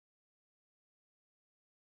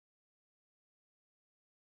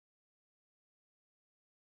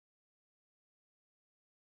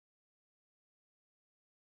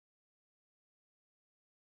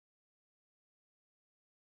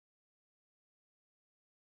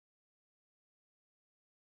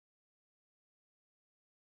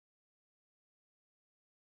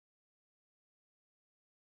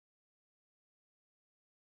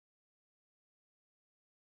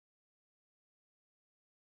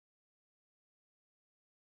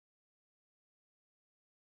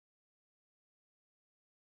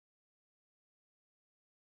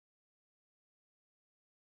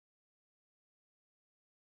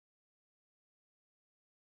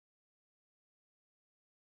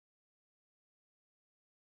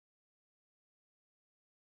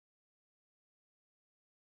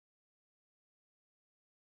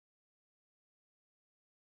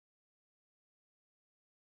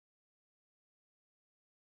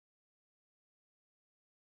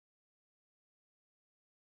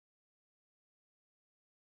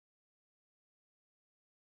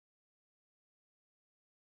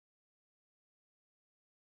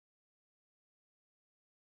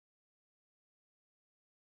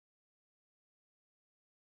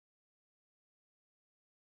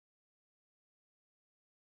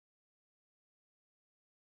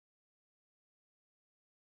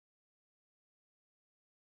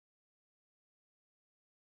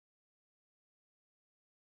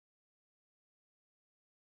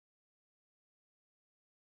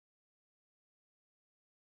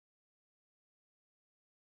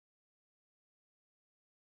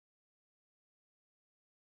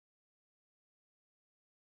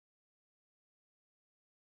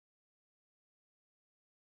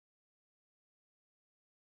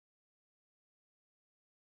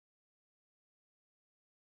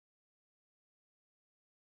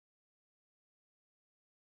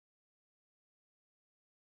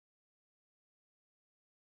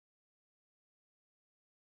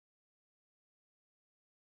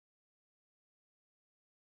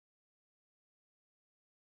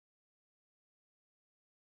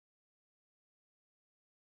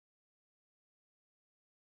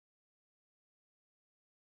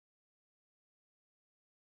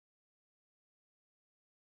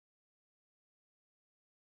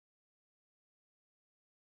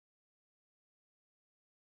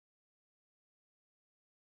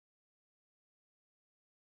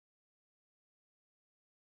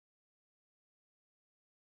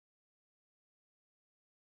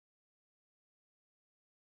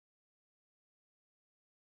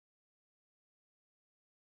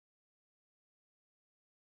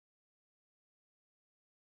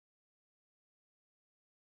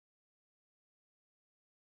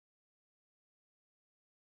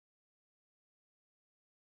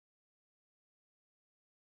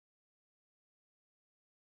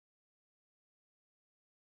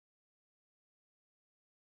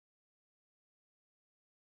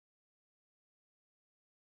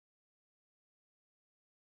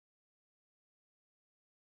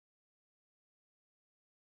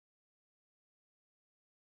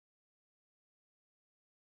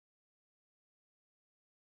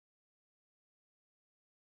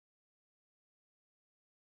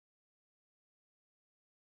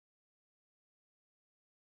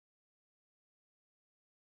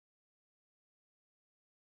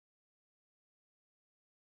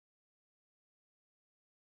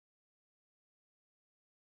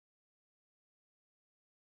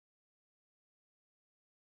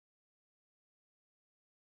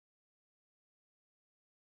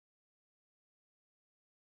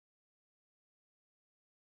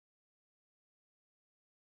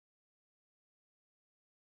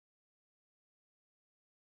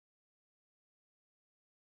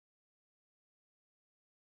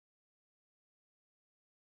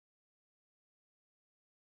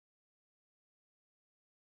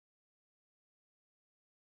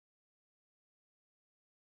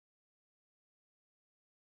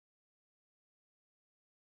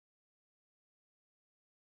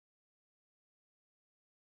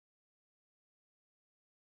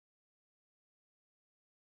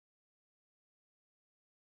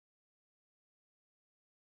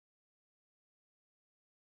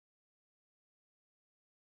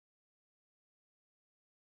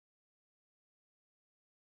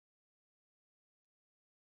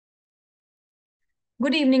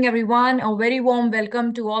Good evening, everyone. A very warm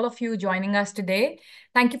welcome to all of you joining us today.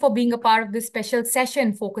 Thank you for being a part of this special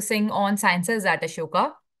session focusing on sciences at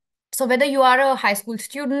Ashoka. So, whether you are a high school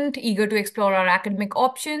student eager to explore our academic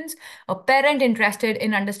options, a parent interested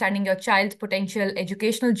in understanding your child's potential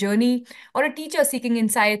educational journey, or a teacher seeking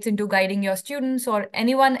insights into guiding your students, or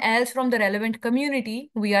anyone else from the relevant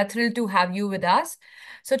community, we are thrilled to have you with us.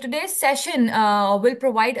 So, today's session will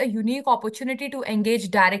provide a unique opportunity to engage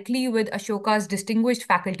directly with Ashoka's distinguished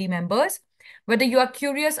faculty members. Whether you are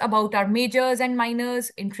curious about our majors and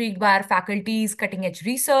minors, intrigued by our faculty's cutting edge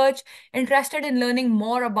research, interested in learning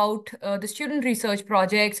more about the student research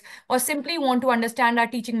projects, or simply want to understand our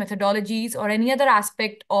teaching methodologies or any other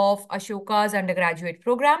aspect of Ashoka's undergraduate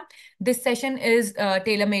program, this session is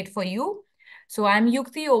tailor-made for you. So I'm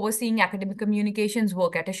Yukti, overseeing academic communications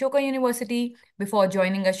work at Ashoka University. Before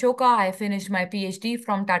joining Ashoka, I finished my PhD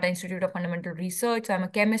from Tata Institute of Fundamental Research. So I'm a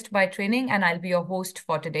chemist by training, and I'll be your host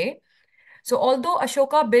for today. So although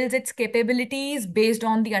Ashoka builds its capabilities based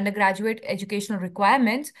on the undergraduate educational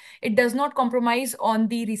requirements, it does not compromise on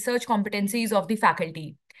the research competencies of the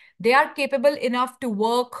faculty. They are capable enough to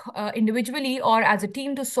work individually or as a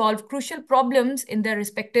team to solve crucial problems in their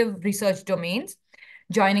respective research domains.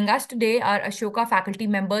 Joining us today are Ashoka faculty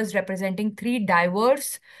members representing three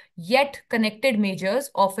diverse yet connected majors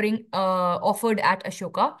offered at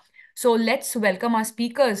Ashoka. So let's welcome our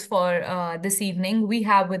speakers for this evening. We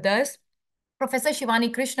have with us Professor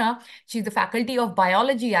Shivani Krishna. She's the faculty of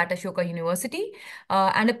biology at Ashoka University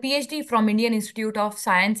and a PhD from Indian Institute of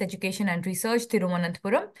Science, Education and Research,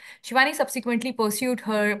 Thiruvananthapuram. Shivani subsequently pursued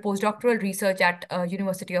her postdoctoral research at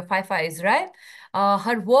University of Haifa, Israel.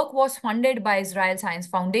 Her work was funded by Israel Science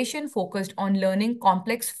Foundation, focused on learning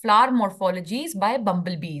complex flower morphologies by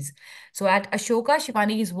bumblebees. So at Ashoka,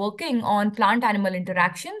 Shivani is working on plant-animal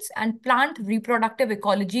interactions and plant reproductive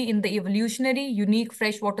ecology in the evolutionary unique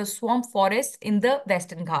freshwater swamp forests in the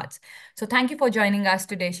Western Ghats. So thank you for joining us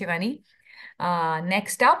today, Shivani.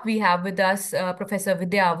 Next up, we have with us Professor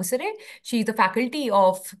Vidya Avusare. She is the faculty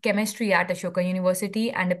of chemistry at Ashoka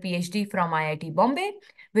University and a PhD from IIT Bombay.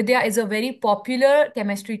 Vidya is a very popular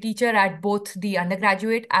chemistry teacher at both the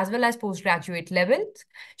undergraduate as well as postgraduate levels.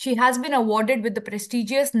 She has been awarded with the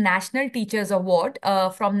prestigious National Teachers Award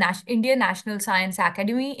from Indian National Science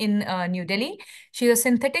Academy in New Delhi. She is a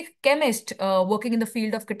synthetic chemist working in the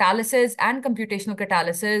field of catalysis and computational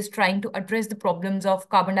catalysis, trying to address the problems of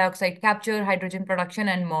carbon dioxide capture, hydrogen production,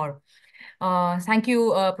 and more. Thank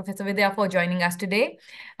you, Professor Vidya, for joining us today.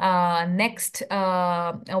 Next,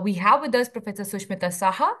 we have with us Professor Sushmita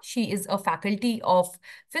Saha. She is a faculty of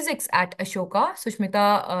physics at Ashoka.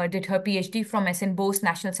 Sushmita did her PhD from SN Bose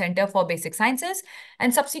National Center for Basic Sciences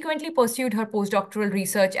and subsequently pursued her postdoctoral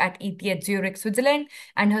research at ETH Zurich, Switzerland,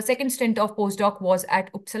 and her second stint of postdoc was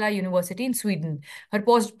at Uppsala University in Sweden. Her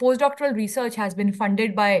postdoctoral research has been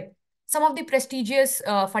funded by some of the prestigious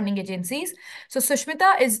funding agencies. So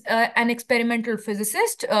Sushmita is an experimental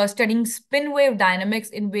physicist studying spin wave dynamics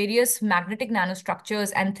in various magnetic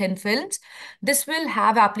nanostructures and thin films. This will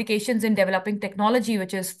have applications in developing technology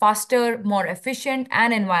which is faster, more efficient,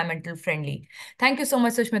 and environmental friendly. Thank you so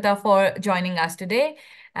much, Sushmita, for joining us today.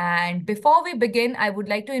 And before we begin, I would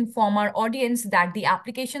like to inform our audience that the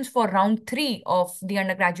applications for round 3 of the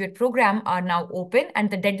undergraduate program are now open and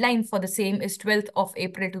the deadline for the same is 12th of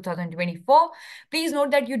April 2024. Please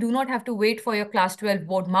note that you do not have to wait for your class 12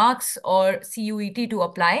 board marks or CUET to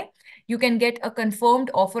apply. You can get a confirmed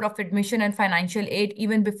offer of admission and financial aid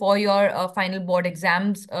even before your final board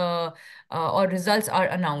exams or results are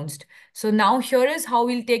announced. So now here is how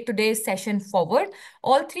we'll take today's session forward.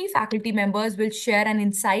 All three faculty members will share an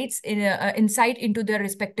insight into their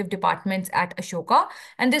respective departments at Ashoka,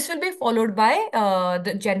 and this will be followed by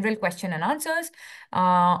the general question and answers.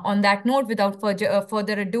 On that note, without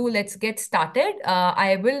further ado, let's get started.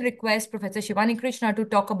 I will request Professor Shivani Krishna to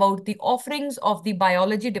talk about the offerings of the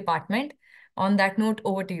biology department. On that note,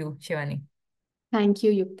 over to you, Shivani. Thank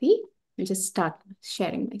you, Yukti. I'll just start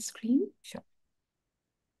sharing my screen. Sure.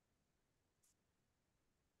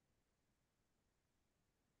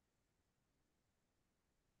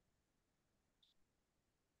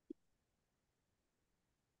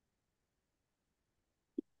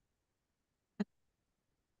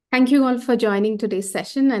 Thank you all for joining today's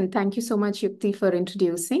session, and thank you so much, Yukti, for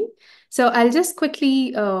introducing. So I'll just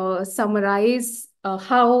quickly summarize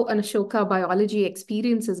how an Ashoka biology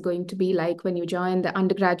experience is going to be like when you join the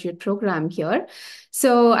undergraduate program here.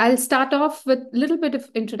 So I'll start off with a little bit of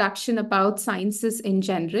introduction about sciences in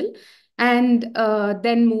general, and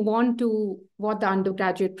then move on to what the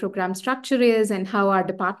undergraduate program structure is and how our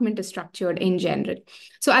department is structured in general.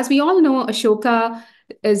 So as we all know, Ashoka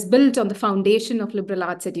is built on the foundation of liberal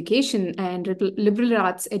arts education, and liberal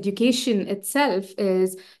arts education itself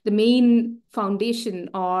is the main foundation,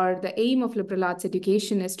 or the aim of liberal arts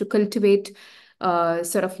education is to cultivate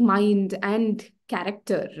sort of mind and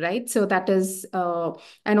character, right? So that is,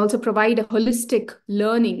 and also provide a holistic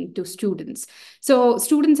learning to students. So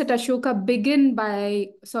students at Ashoka begin by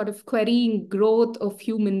sort of querying growth of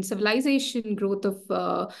human civilization, growth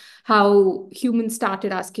of how humans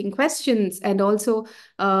started asking questions, and also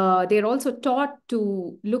they're also taught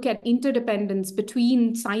to look at interdependence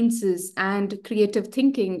between sciences and creative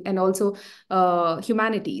thinking, and also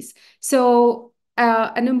humanities. So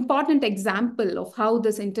an important example of how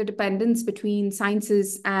this interdependence between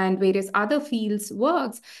sciences and various other fields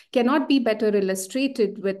works cannot be better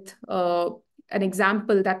illustrated with an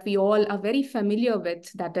example that we all are very familiar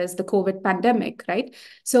with, that is the COVID pandemic, right?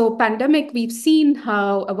 So, pandemic, we've seen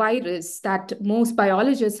how a virus that most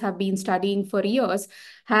biologists have been studying for years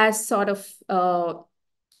has sort of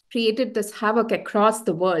created this havoc across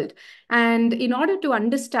the world. And in order to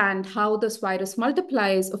understand how this virus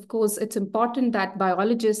multiplies, of course, it's important that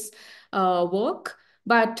biologists work,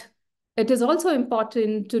 but it is also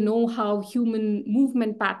important to know how human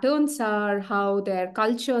movement patterns are, how their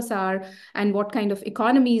cultures are, and what kind of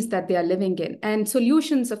economies that they are living in. And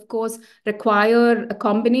solutions, of course, require a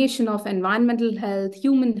combination of environmental health,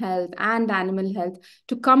 human health, and animal health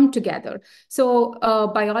to come together. So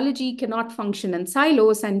biology cannot function in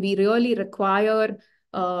silos, and we really require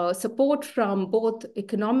support from both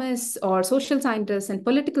economists or social scientists and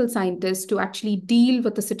political scientists to actually deal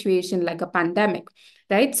with a situation like a pandemic,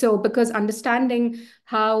 right? So because understanding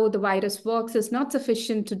how the virus works is not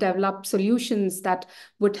sufficient to develop solutions that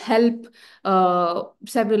would help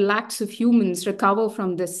several lakhs of humans recover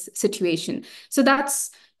from this situation. So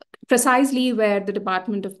that's precisely where the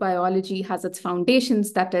Department of Biology has its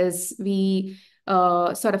foundations. That is, we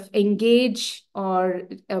sort of engage or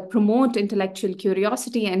promote intellectual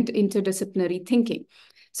curiosity and interdisciplinary thinking.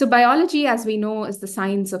 So biology, as we know, is the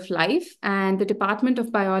science of life, and the Department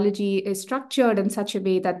of Biology is structured in such a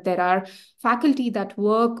way that there are faculty that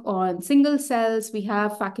work on single cells. We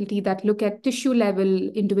have faculty that look at tissue level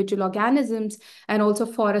individual organisms, and also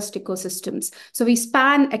forest ecosystems. So we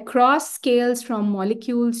span across scales from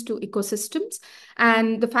molecules to ecosystems,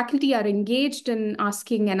 and the faculty are engaged in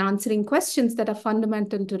asking and answering questions that are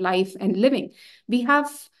fundamental to life and living. We have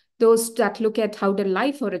those that look at how did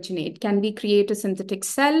life originate? Can we create a synthetic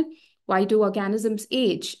cell? Why do organisms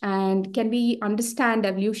age? And can we understand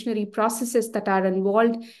evolutionary processes that are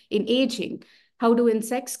involved in aging? How do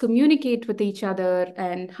insects communicate with each other?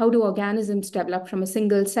 And how do organisms develop from a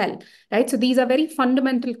single cell, right? So these are very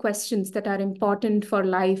fundamental questions that are important for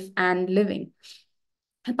life and living.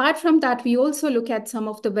 Apart from that, we also look at some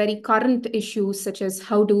of the very current issues, such as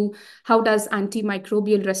how does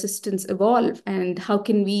antimicrobial resistance evolve, and how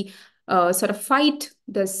can we sort of fight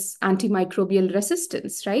this antimicrobial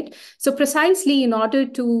resistance, right? So precisely in order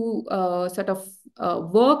to sort of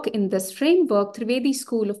work in this framework, Trivedi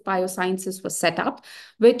School of Biosciences was set up,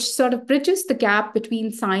 which sort of bridges the gap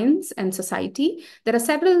between science and society. There are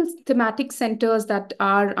several thematic centers that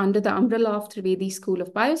are under the umbrella of Trivedi School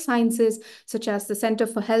of Biosciences, such as the Center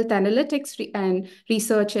for Health Analytics and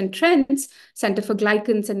Research and Trends, Center for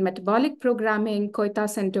Glycans and Metabolic Programming, Koita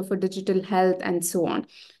Center for Digital Health, and so on.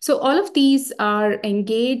 So all of these are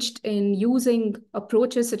engaged in using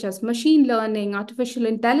approaches such as machine learning, artificial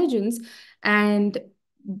intelligence, and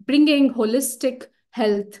bringing holistic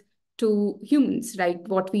health to humans, right?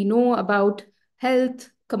 What we know about health,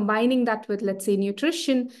 combining that with, let's say,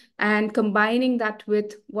 nutrition, and combining that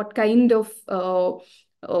with what kind of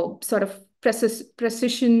sort of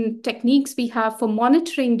precision techniques we have for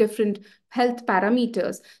monitoring different health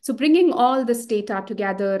parameters. So bringing all this data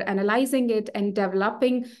together, analyzing it, and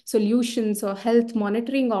developing solutions or health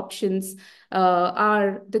monitoring options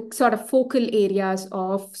are the sort of focal areas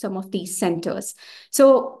of some of these centers.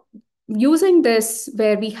 So using this,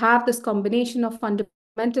 where we have this combination of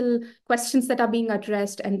fundamental questions that are being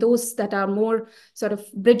addressed and those that are more sort of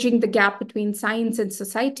bridging the gap between science and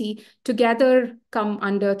society, together come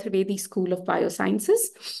under Trivedi School of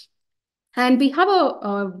Biosciences. And we have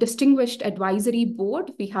a distinguished advisory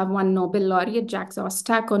board. We have one Nobel laureate, Jack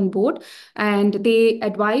Szostak, on board, and they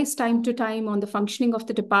advise time to time on the functioning of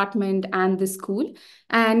the department and the school.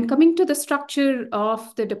 And coming to the structure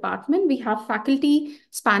of the department, we have faculty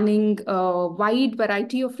spanning a wide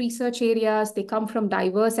variety of research areas. They come from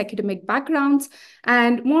diverse academic backgrounds,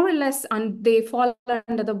 and more or less they fall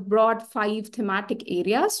under the broad 5 thematic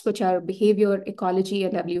areas, which are behavior, ecology,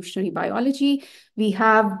 and evolutionary biology. We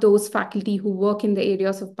have those faculty faculty who work in the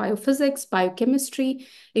areas of biophysics, biochemistry,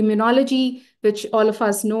 immunology, which all of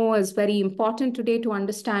us know is very important today to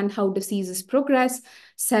understand how diseases progress,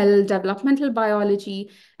 cell developmental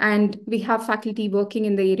biology, and we have faculty working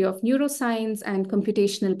in the area of neuroscience and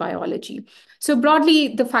computational biology. So broadly,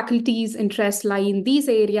 the faculty's interests lie in these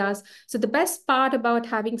areas. So the best part about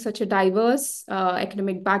having such a diverse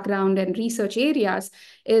academic background and research areas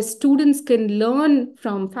is students can learn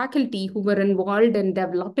from faculty who were involved in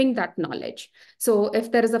developing that knowledge. So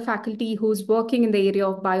if there is a faculty who's working in the area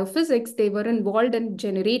of biophysics, they were involved in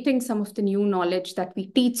generating some of the new knowledge that we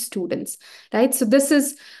teach students, right? So this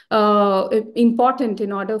is important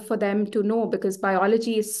in order for them to know, because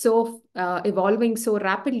biology is so evolving so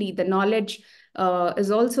rapidly. The knowledge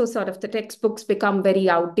is also sort of, the textbooks become very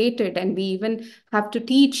outdated, and we even have to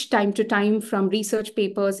teach time to time from research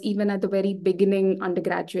papers, even at the very beginning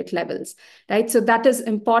undergraduate levels, right? So that is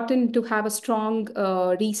important to have a strong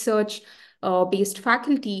research based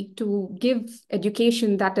faculty to give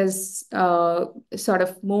education that is sort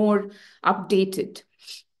of more updated.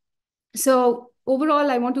 So overall,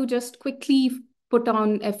 I want to just quickly put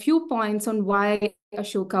on a few points on why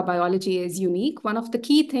Ashoka Biology is unique. One of the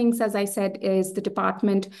key things, as I said, is the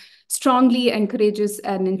department strongly encourages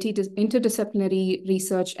an interdisciplinary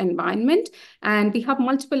research environment. And we have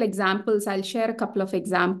multiple examples. I'll share a couple of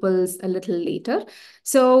examples a little later.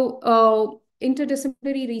 So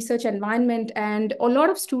interdisciplinary research environment, and a lot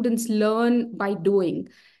of students learn by doing,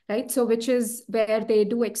 right? So which is where they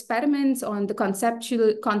do experiments on the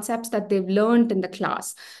conceptual concepts that they've learned in the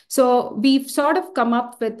class. So we've sort of come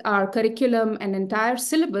up with our curriculum and entire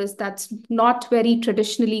syllabus that's not very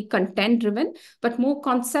traditionally content driven, but more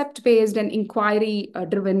concept based and inquiry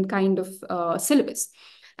driven kind of syllabus.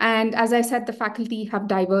 And as I said, the faculty have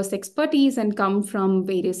diverse expertise and come from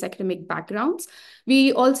various academic backgrounds.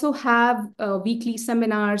 We also have weekly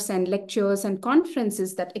seminars and lectures and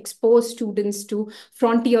conferences that expose students to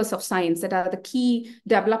frontiers of science that are the key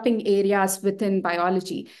developing areas within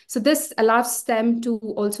biology. So this allows them to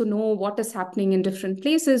also know what is happening in different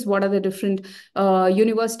places, what are the different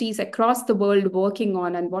universities across the world working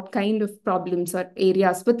on, and what kind of problems or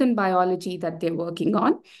areas within biology that they're working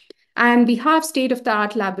on. And we have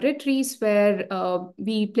state-of-the-art laboratories where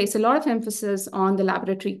we place a lot of emphasis on the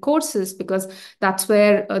laboratory courses, because that's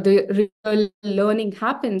where the real learning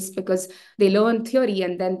happens, because they learn theory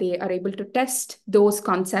and then they are able to test those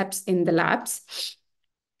concepts in the labs.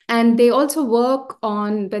 And they also work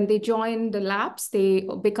on, when they join the labs, they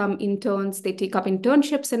become interns, they take up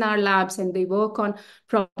internships in our labs, and they work on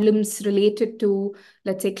problems related to,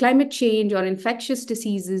 let's say, climate change or infectious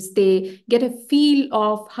diseases. They get a feel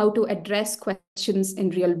of how to address questions in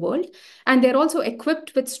real world. And they're also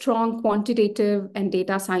equipped with strong quantitative and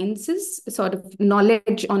data sciences, sort of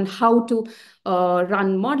knowledge on how to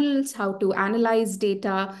run models, how to analyze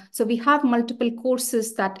data. So we have multiple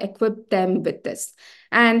courses that equip them with this.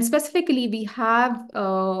 And specifically, we have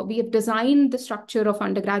designed the structure of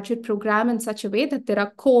undergraduate program in such a way that there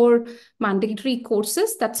are core mandatory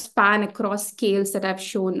courses that span across scales that I've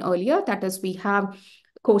shown earlier. That is, we have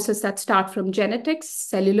courses that start from genetics,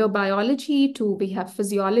 cellular biology, to we have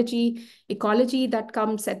physiology, ecology that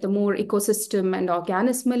comes at the more ecosystem and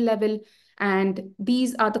organismal level. And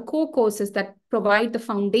these are the core courses that provide the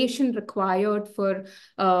foundation required for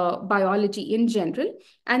biology in general.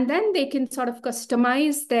 And then they can sort of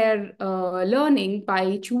customize their learning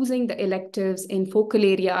by choosing the electives in focal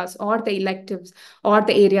areas, or the electives or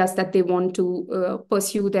the areas that they want to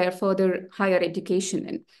pursue their further higher education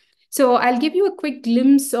in. So I'll give you a quick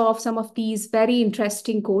glimpse of some of these very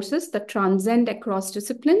interesting courses that transcend across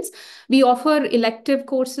disciplines. We offer elective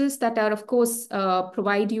courses that are, of course,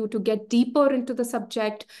 provide you to get deeper into the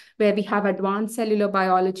subject, where we have advanced cellular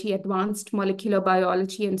biology, advanced molecular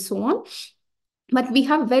biology, and so on. But we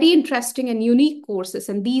have very interesting and unique courses,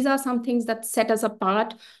 and these are some things that set us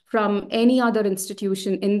apart from any other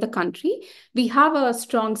institution in the country. We have a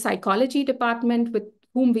strong psychology department with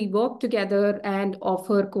whom we work together and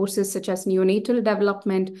offer courses such as neonatal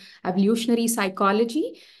development, evolutionary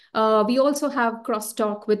psychology. We also have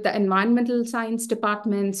crosstalk with the environmental science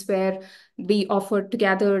departments, where we offer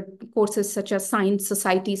together courses such as science,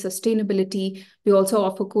 society, sustainability. We also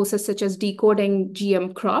offer courses such as decoding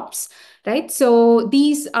GM crops, right? So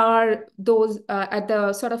these are those at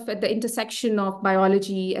the sort of at the intersection of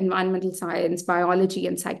biology, environmental science, biology,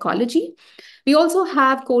 and psychology. We also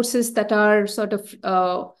have courses that are sort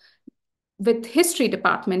of with history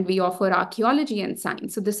department. We offer archaeology and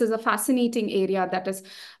science. So this is a fascinating area that is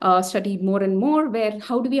studied more and more, where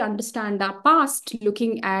how do we understand our past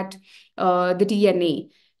looking at the DNA.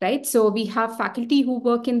 right? So we have faculty who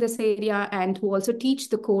work in this area and who also teach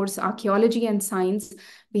the course Archaeology and Science.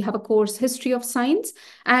 We have a course History of Science,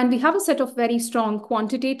 and we have a set of very strong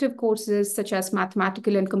quantitative courses such as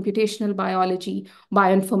Mathematical and Computational Biology,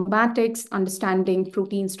 Bioinformatics, Understanding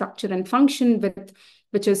Protein Structure and Function,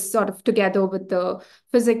 which is sort of together with the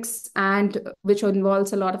physics and which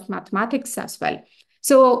involves a lot of mathematics as well.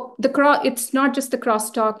 So it's not just the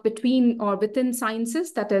crosstalk between or within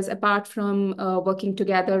sciences, that is, apart from working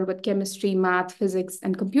together with chemistry, math, physics,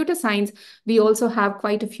 and computer science, we also have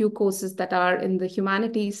quite a few courses that are in the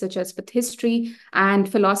humanities, such as with history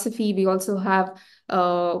and philosophy. We also have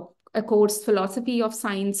a course, Philosophy of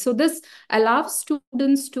Science. So this allows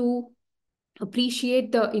students to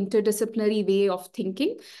appreciate the interdisciplinary way of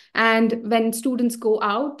thinking. And when students go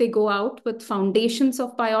out, they go out with foundations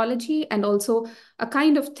of biology and also a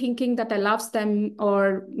kind of thinking that allows them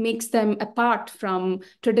or makes them apart from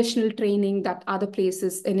traditional training that other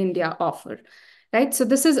places in India offer. Right. So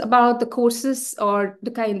this is about the courses or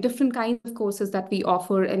the different kinds of courses that we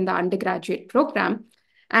offer in the undergraduate program.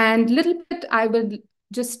 And little bit, I will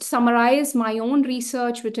just summarize my own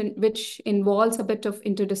research, which involves a bit of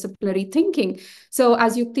interdisciplinary thinking. So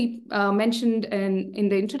as Yukti mentioned in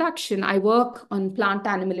the introduction, I work on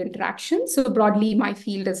plant-animal interaction. So broadly, my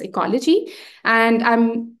field is ecology. And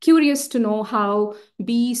I'm curious to know how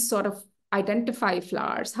bees sort of identify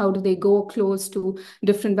flowers. How do they go close to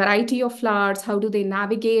different variety of flowers? How do they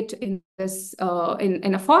navigate in this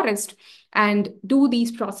in a forest and do these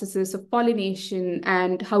processes of pollination,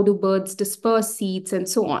 and how do birds disperse seeds and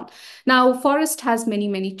so on? Now, forest has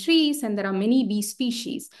many trees and there are many bee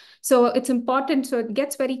species. So it's important. So it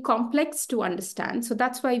gets very complex to understand. So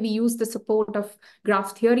that's why we use the support of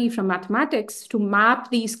graph theory from mathematics to map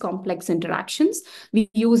these complex interactions. We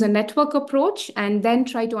use a network approach and then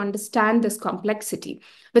try to understand this complexity,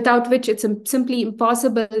 without which it's simply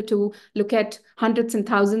impossible to look at hundreds and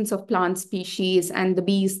thousands of plant species and the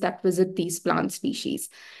bees that visit these plant species.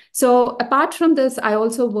 So apart from this, I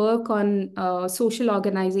also work on social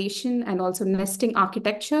organization and also nesting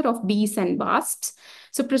architecture of bees and wasps.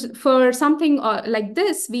 So for something like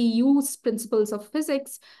this, we use principles of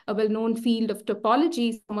physics, a well-known field of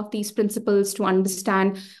topology, some of these principles to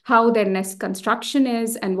understand how their nest construction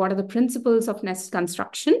is and what are the principles of nest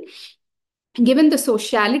construction. Given the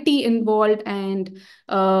sociality involved and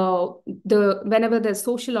whenever there's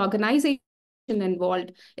social organization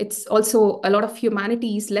involved, it's also a lot of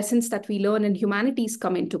humanities lessons that we learn in humanities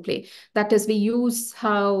come into play. That is, we use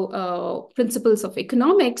how principles of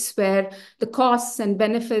economics, where the costs and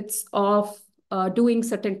benefits of doing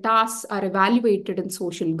certain tasks are evaluated in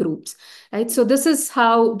social groups, right? So this is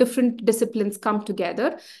how different disciplines come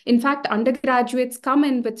together. In fact, undergraduates come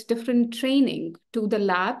in with different training to the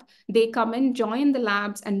lab. They come in, join the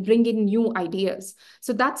labs, and bring in new ideas.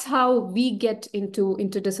 So that's how we get into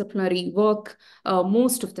interdisciplinary work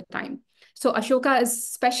most of the time. So Ashoka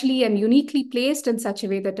is specially and uniquely placed in such a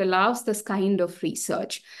way that allows this kind of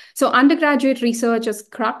research. So undergraduate research is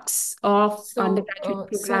crux of So,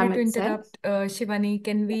 undergraduate sorry program to itself. interrupt, Shivani.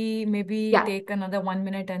 Can we maybe Yeah, take another 1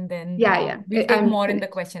 minute and then yeah. we'll take I'm more in the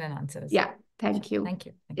finished. question and answers? Yeah, Sure. thank you. Thank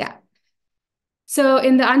you. Thank you. Yeah. So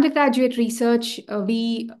in the undergraduate research,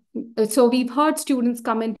 we've heard students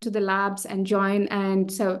come into the labs and join,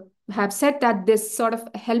 and so have said that this sort of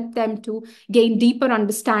helped them to gain deeper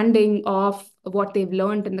understanding of what they've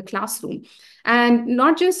learned in the classroom. And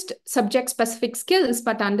not just subject specific skills,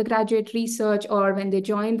 but undergraduate research, or when they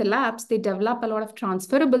join the labs, they develop a lot of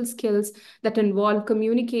transferable skills that involve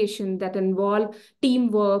communication, that involve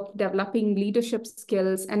teamwork, developing leadership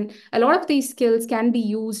skills. And a lot of these skills can be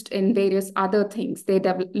used in various other things. They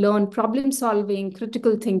learn problem solving,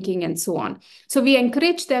 critical thinking, and so on. So we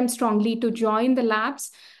encourage them strongly to join the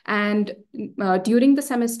labs and during the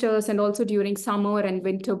semesters and also during summer and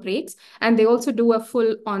winter breaks. And they also do a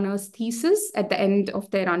full honors thesis at the end of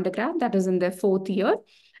their undergrad, that is in their fourth year.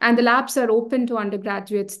 And the labs are open to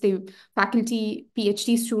undergraduates, the faculty,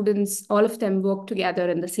 PhD students, all of them work together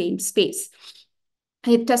in the same space.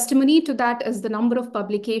 A testimony to that is the number of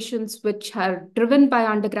publications which are driven by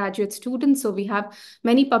undergraduate students. So we have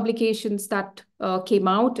many publications that came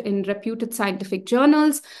out in reputed scientific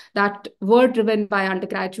journals that were driven by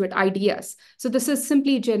undergraduate ideas. So this is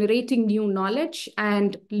simply generating new knowledge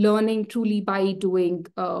and learning truly by doing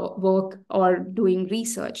work or doing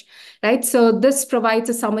research, right? So this provides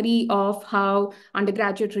a summary of how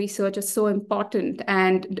undergraduate research is so important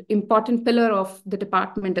and important pillar of the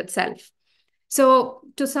department itself. So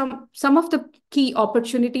to some of the key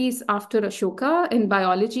opportunities after Ashoka in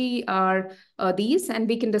biology are these, and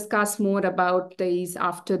we can discuss more about these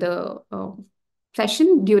after the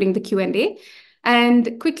session during the Q&A.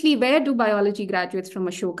 And quickly, where do biology graduates from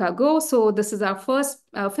Ashoka go? So this is our first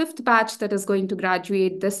fifth batch that is going to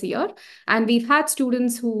graduate this year. And we've had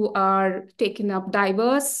students who are taking up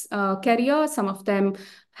diverse careers. Some of them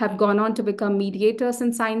have gone on to become mediators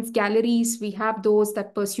in science galleries. We have those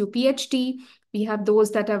that pursue PhD. We have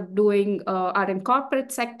those that are doing are in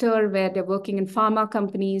corporate sector where they're working in pharma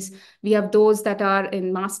companies. We have those that are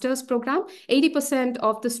in master's program. 80%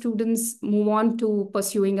 of the students move on to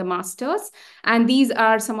pursuing a master's, and these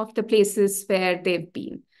are some of the places where they've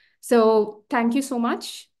been. So thank you so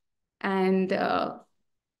much. And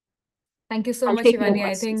Thank you so I'll much, take more Shivani. I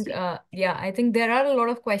questions. think, yeah, I think there are a lot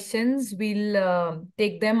of questions. We'll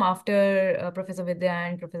take them after Professor Vidya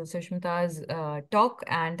and Professor Sushmita's talk.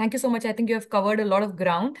 And thank you so much. I think you have covered a lot of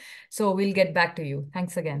ground. So we'll get back to you.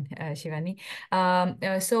 Thanks again, Shivani.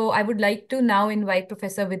 So I would like to now invite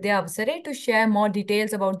Professor Vidya Avsare to share more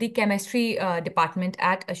details about the chemistry department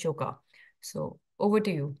at Ashoka. So over to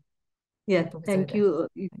you, Yeah, Professor thank Vidya. you,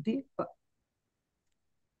 Yukti.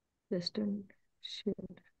 Just share.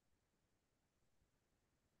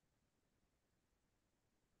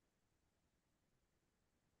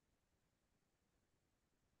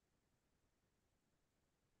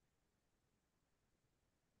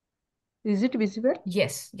 Is it visible?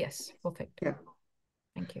 Yes, yes, perfect. Yeah.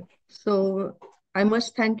 Thank you. So I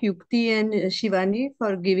must thank Yukti and Shivani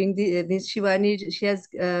for giving this. Shivani, she has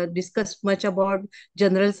discussed much about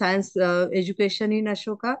general science education in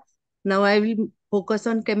Ashoka. Now I will focus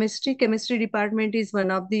on chemistry. Chemistry department is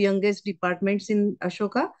one of the youngest departments in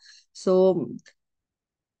Ashoka. So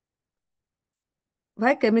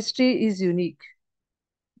why chemistry is unique?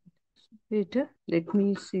 Wait, let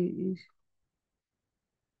me see.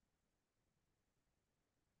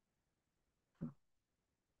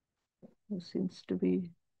 Seems to be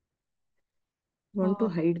want to Uh,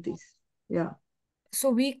 hide this. Yeah. So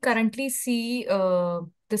we currently see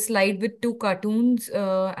the slide with two cartoons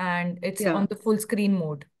and it's Yeah. on the full screen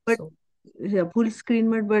mode. But So yeah, full screen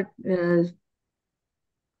mode, but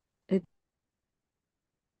I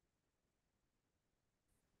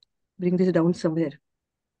bring this down somewhere.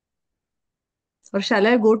 Or shall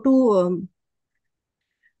I go to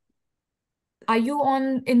are you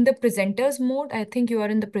on in the presenters mode? I think you are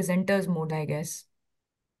in the presenters mode, I guess.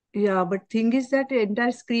 yeah, but thing is that the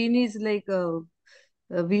entire screen is like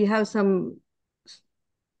we have some.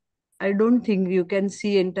 I don't think you can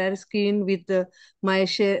see entire screen with my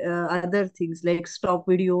share other things like stop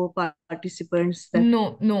video participants. That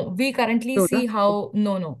No, no. We currently no, no, see how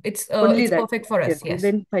no. only It's that. perfect for Okay, us. okay, Yes.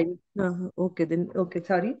 then fine. Okay, then okay.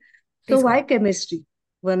 Sorry. So Please go why ahead. chemistry?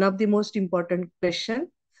 One of the most important question.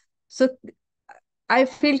 So I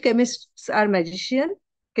feel chemists are magicians.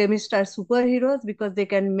 Chemists are superheroes because they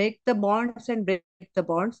can make the bonds and break the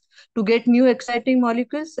bonds to get new exciting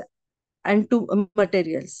molecules and to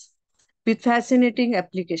materials with fascinating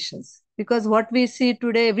applications. Because what we see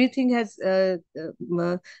today, everything has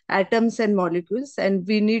atoms and molecules, and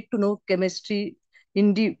we need to know chemistry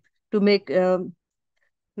in deep to make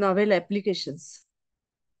novel applications.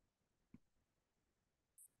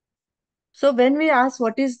 So when we ask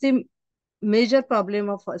what is the major problem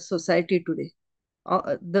of our society today,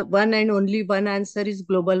 the one and only one answer is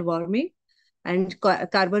global warming, and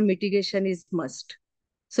carbon mitigation is must.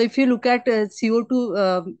 So if you look at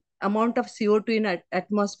CO2 amount of CO2 in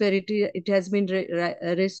atmosphere, it has been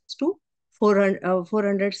raised to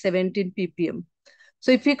 417 ppm.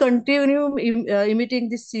 So if we continue emitting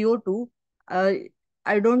this CO2, uh,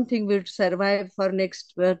 I don't think we'll survive for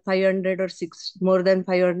next 500 or six more than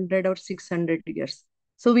 500 or 600 years.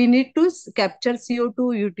 So we need to capture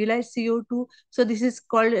CO2, utilize CO2. So this is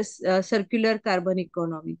called circular carbon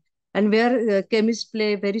economy, and where chemists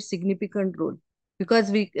play a very significant role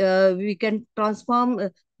because we can transform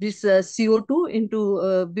this CO2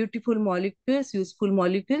 into beautiful molecules, useful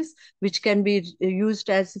molecules, which can be used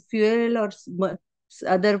as fuel or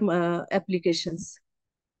other applications.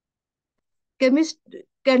 Chemist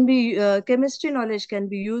chemistry knowledge can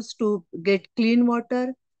be used to get clean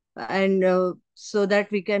water, and so that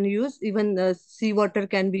we can use even seawater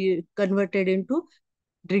can be converted into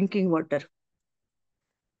drinking water.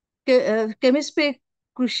 Chemists play a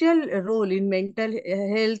crucial role in mental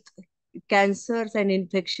health, cancers, and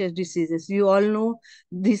infectious diseases. You all know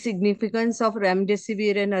the significance of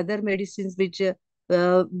remdesivir and other medicines which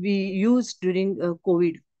we used during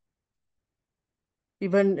COVID.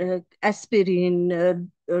 Even aspirin,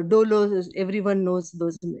 Dolo, everyone knows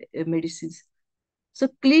those medicines. So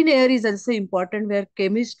clean air is also important where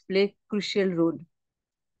chemists play crucial role.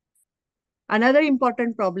 Another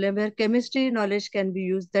important problem where chemistry knowledge can be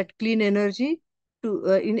used that clean energy to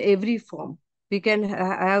in every form. We can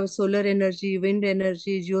have solar energy, wind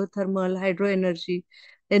energy, geothermal, hydro energy,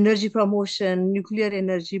 energy from ocean, nuclear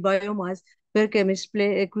energy, biomass, where chemists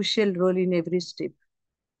play a crucial role in every step.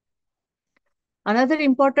 Another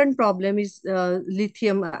important problem is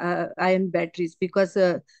lithium ion batteries, because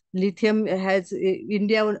lithium has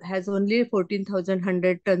India has only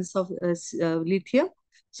 14,100 tons of lithium.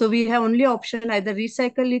 So we have only option either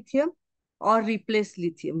recycle lithium or replace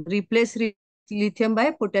lithium. Lithium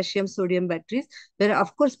by potassium sodium batteries, where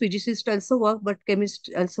of course physicists also work, but chemists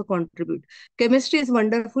also contribute. Chemistry is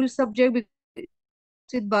wonderful subject because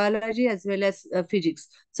with biology as well as physics.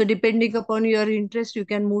 So depending upon your interest, you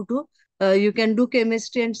can move to you can do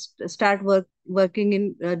chemistry and start working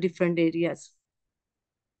in different areas.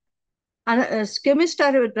 And chemists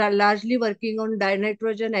are largely working on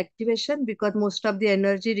dinitrogen activation, because most of the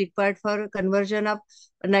energy required for conversion of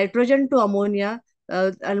nitrogen to ammonia,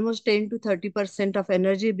 almost 10 to 30% of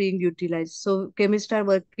energy being utilized. So chemists are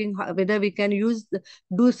working whether we can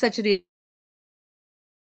do such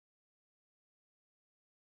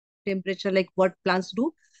temperature like what plants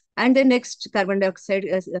do, and the next carbon dioxide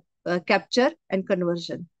capture and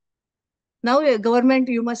conversion. Now, government,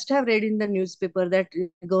 you must have read in the newspaper that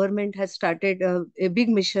government has started a big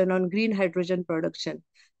mission on green hydrogen production.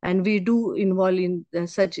 And we do involve in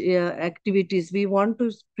such activities. We want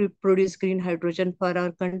to produce green hydrogen for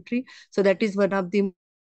our country. So that is one of the,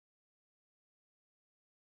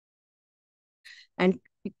 and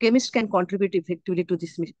chemists can contribute effectively to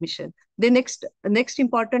this mission. The next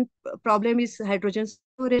important problem is hydrogen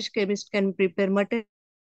storage. Chemists can prepare material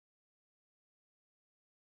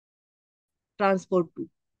transport too.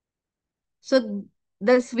 So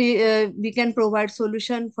thus we can provide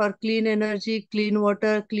solution for clean energy, clean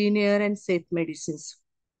water, clean air, and safe medicines.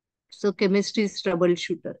 So chemistry is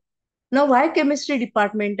troubleshooter. Now, why chemistry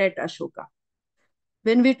department at Ashoka?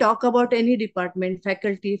 When we talk about any department,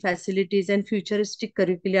 faculty, facilities, and futuristic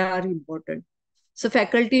curricula are important. So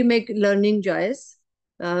faculty make learning joyous,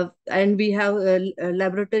 and we have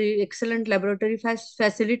excellent laboratory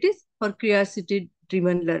facilities for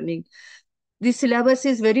curiosity-driven learning. The syllabus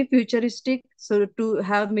is very futuristic, so to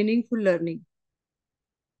have meaningful learning.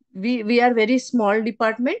 We are very small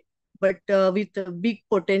department, but with a big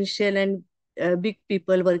potential and big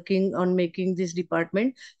people working on making this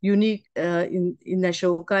department unique in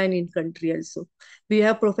Ashoka and in country also. We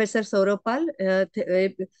have Professor Sauropal,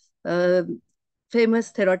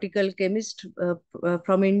 famous theoretical chemist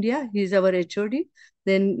from India. He is our HOD.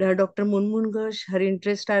 Then Dr. Munmun Ghosh, her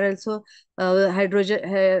interests are also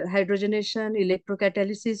hydrogenation,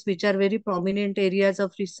 electrocatalysis, which are very prominent areas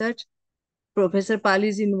of research. Professor Pal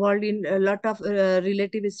is involved in a lot of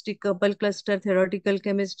relativistic couple cluster, theoretical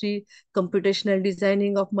chemistry, computational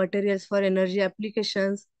designing of materials for energy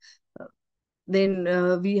applications. Then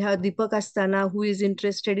we have Deepak Asthana, who is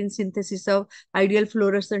interested in synthesis of ideal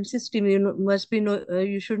fluorescent system.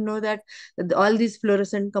 You should know that all these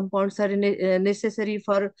fluorescent compounds are necessary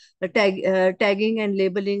for tagging and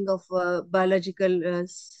labeling of biological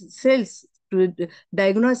cells to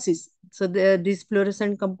diagnosis. So these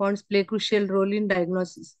fluorescent compounds play a crucial role in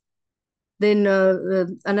diagnosis. Then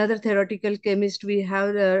another theoretical chemist we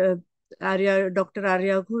have Dr.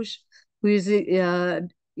 Arya Ghosh, who is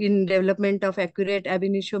in development of accurate ab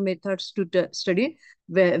initio methods to study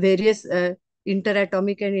various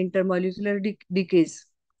interatomic and intermolecular decays.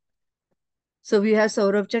 So we have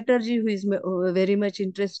Saurabh Chatterjee, who is very much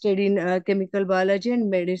interested in chemical biology and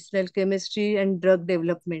medicinal chemistry and drug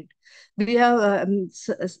development. We have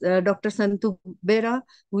Dr. Santu Bera,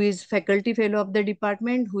 who is faculty fellow of the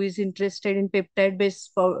department, who is interested in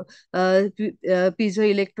peptide-based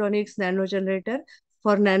piezoelectronics nanogenerator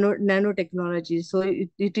for nanotechnology. So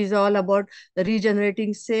it is all about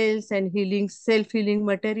regenerating cells and self-healing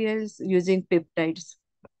materials using peptides.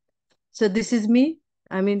 So this is me.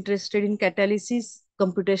 I'm interested in catalysis,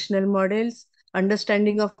 computational models,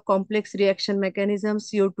 understanding of complex reaction mechanisms,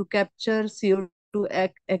 CO2 capture, CO2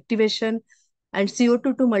 activation, and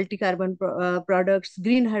CO2 to multi-carbon products,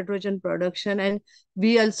 green hydrogen production, and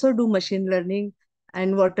we also do machine learning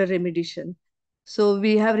and water remediation. So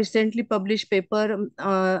we have recently published paper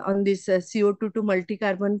on this CO2 to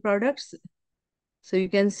multi-carbon products. So you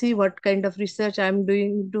can see what kind of research I'm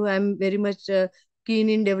doing. I'm very much keen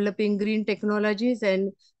in developing green technologies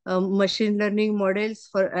and machine learning models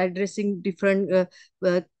for addressing different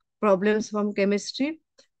problems from chemistry.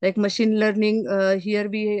 Like machine learning, here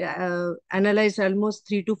we analyze almost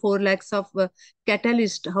 3 to 4 lakhs of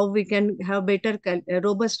catalyst, how we can have better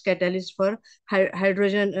robust catalyst for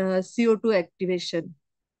hydrogen CO2 activation,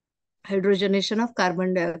 hydrogenation of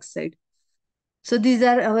carbon dioxide. So these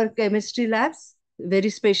are our chemistry labs. very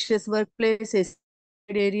spacious workplace,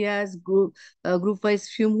 areas, group-wise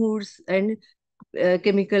fume hoods, and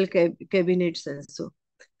chemical cabinets also.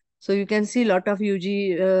 So you can see a lot of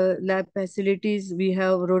UG lab facilities. We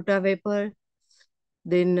have rota vapor,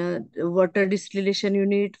 then water distillation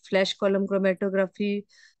unit, flash column chromatography,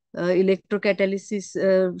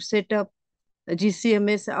 electrocatalysis setup,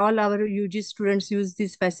 GCMS. All our UG students use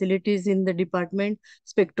these facilities in the department.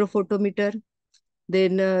 Spectrophotometer,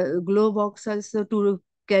 then glow box also to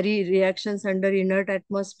carry reactions under inert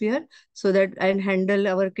atmosphere, so that and handle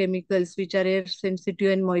our chemicals which are air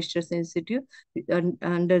sensitive and moisture sensitive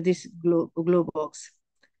under this glow box.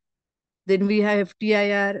 Then we have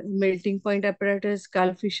FTIR, melting point apparatus,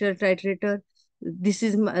 Carl Fisher titrator.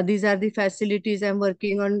 These are the facilities. I'm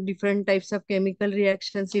working on different types of chemical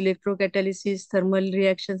reactions, electrocatalysis, thermal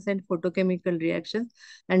reactions, and photochemical reactions.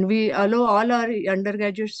 And we allow all our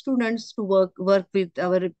undergraduate students to work with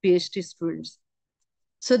our PhD students.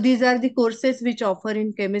 So these are the courses which offer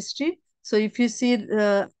in chemistry. So if you see,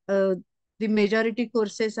 the majority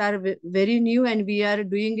courses are very new, and we are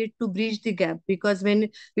doing it to bridge the gap, because when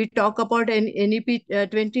we talk about an NEP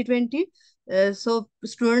 2020, so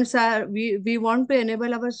students are, we want to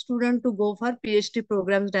enable our student to go for PhD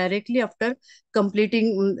programs directly after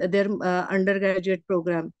completing their undergraduate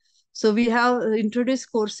program. So we have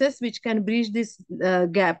introduced courses which can bridge this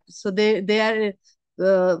gap. So they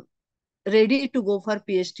are ready to go for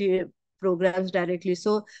PhD programs directly.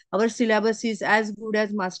 So our syllabus is as good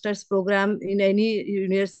as master's program in any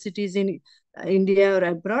universities in India or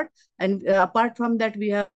abroad. And apart from that, we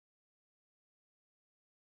have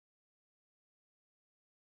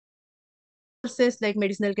courses like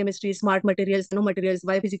medicinal chemistry, smart materials, nanomaterials,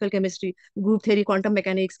 biophysical chemistry, group theory, quantum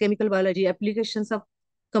mechanics, chemical biology, applications of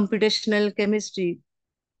computational chemistry,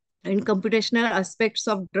 and computational aspects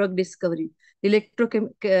of drug discovery,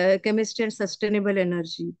 electrochemistry and sustainable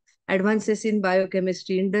energy, advances in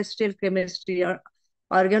biochemistry, industrial chemistry, or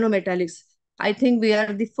organometallics. I think we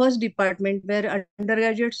are the first department where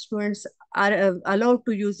undergraduate students are allowed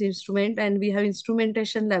to use instrument, and we have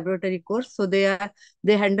instrumentation laboratory course. So they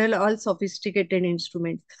handle all sophisticated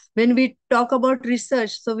instruments. When we talk about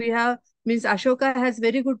research, so we have, means Ashoka has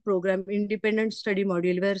very good program, independent study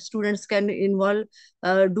module, where students can involve,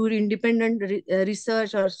 do independent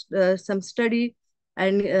research or some study,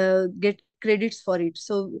 and get credits for it.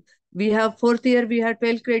 So we have fourth year, we have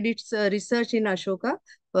 12 credits research in Ashoka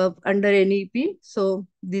under NEP. So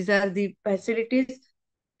these are the facilities.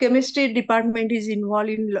 Chemistry department is involved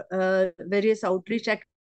in various outreach activities.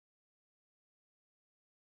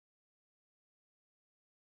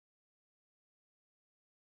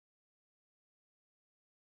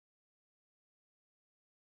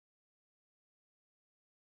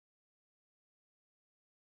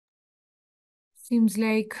 Seems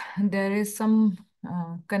like there is some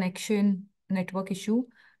connection network issue.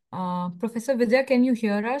 Professor Vidya, can you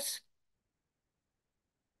hear us?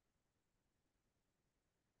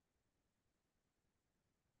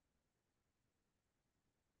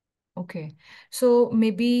 Okay, so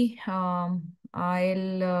maybe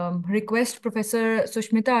I'll request Professor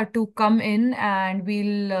Sushmita to come in, and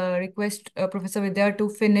we'll request Professor Vidya to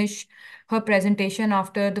finish her presentation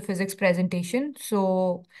after the physics presentation.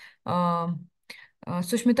 So,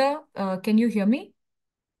 Sushmita, can you hear me?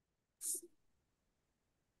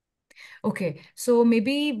 Okay, so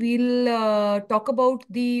maybe we'll talk about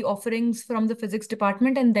the offerings from the physics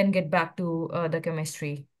department and then get back to the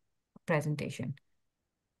chemistry presentation.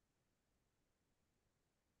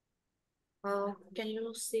 Can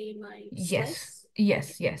you see my Yes,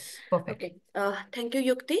 slides? yes, perfect. Okay. Thank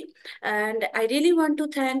you, Yukti. And I really want to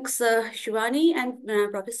thanks Shivani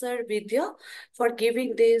and Professor Vidya for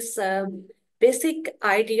giving this basic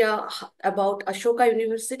idea about Ashoka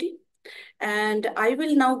University. And I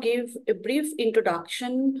will now give a brief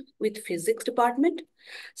introduction with physics department.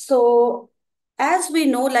 So as we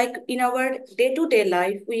know, like in our day-to-day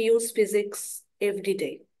life, we use physics every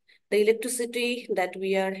day. The electricity that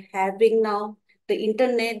we are having now, the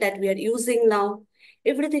internet that we are using now,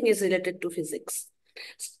 everything is related to physics.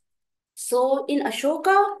 So in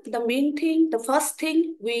Ashoka, the main thing, the first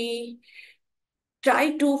thing we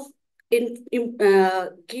try to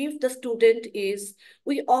give the student is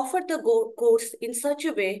we offer the course in such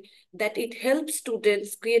a way that it helps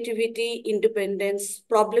students creativity, independence,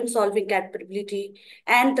 problem solving capability,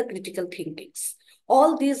 and the critical thinkings.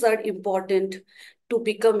 All these are important to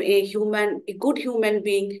become a good human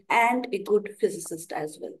being and a good physicist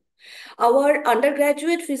as well. Our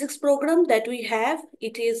undergraduate physics program that we have,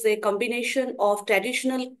 it is a combination of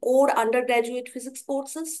traditional core undergraduate physics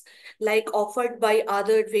courses like offered by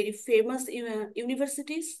other very famous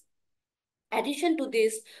universities. Addition to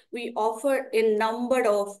this, we offer a number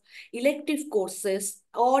of elective courses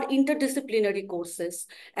or interdisciplinary courses,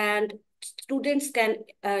 and students can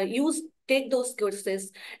take those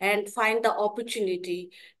courses and find the opportunity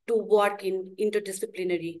to work in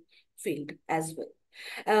interdisciplinary field as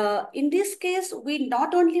well. In this case, we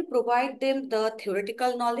not only provide them the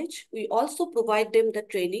theoretical knowledge, we also provide them the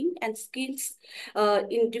training and skills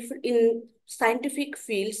in scientific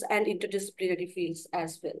fields and interdisciplinary fields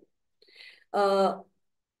as well.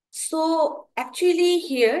 So actually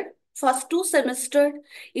here, first 2 semester,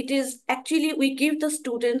 it is actually we give the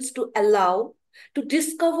students to allow to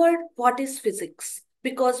discover what is physics.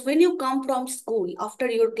 Because when you come from school after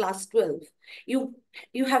your class 12,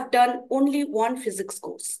 you have done only one physics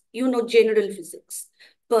course. You know general physics,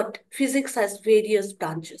 but physics has various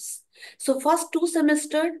branches. So first 2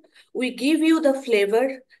 semester, we give you the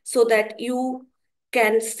flavor so that you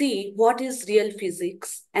can see what is real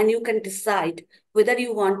physics and you can decide whether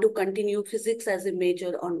you want to continue physics as a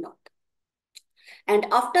major or not. And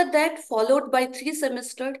after that, followed by 3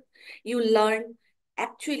 semesters, you learn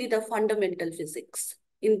actually the fundamental physics.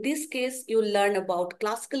 In this case, you learn about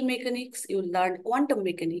classical mechanics, you learn quantum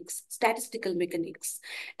mechanics, statistical mechanics,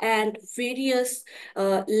 and various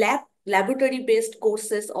laboratory-based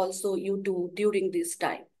courses also you do during this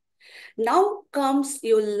time. Now comes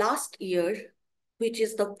your last year, which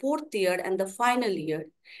is the 4th year and the final year.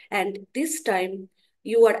 And this time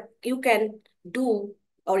you can do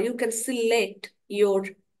or you can select your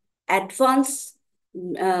advanced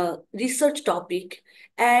research topic,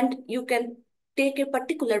 and you can take a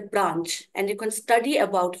particular branch and you can study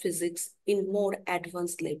about physics in more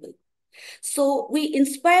advanced level. So we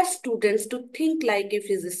inspire students to think like a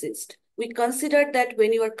physicist. We consider that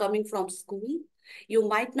when you are coming from school, you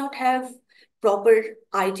might not have proper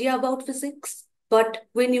idea about physics, but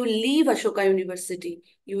when you leave Ashoka University,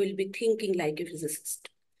 you will be thinking like a physicist.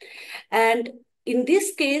 And in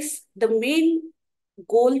this case, the main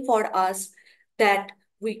goal for us that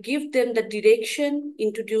we give them the direction,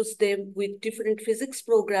 introduce them with different physics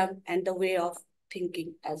program and the way of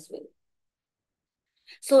thinking as well.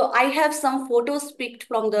 So I have some photos picked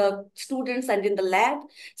from the students and in the lab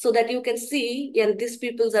so that you can see, and these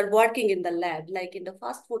peoples are working in the lab. Like in the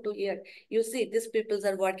first photo here, you see these peoples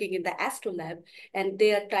are working in the astro lab and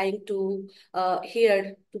they are trying to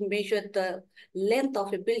here to measure the length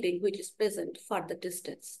of a building which is present for the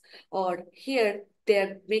distance. Or here they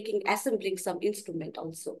are assembling some instrument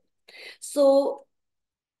also. So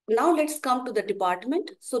now let's come to the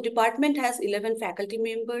department. So department has 11 faculty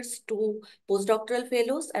members, 2 postdoctoral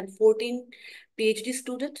fellows and 14 PhD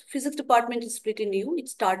students. Physics department is pretty new. It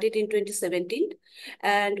started in 2017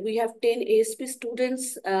 and we have 10 ASP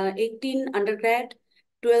students, 18 undergrad,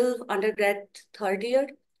 12 undergrad 3rd year,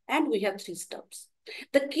 and we have 3 staffs.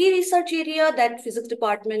 The key research area that physics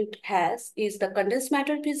department has is the condensed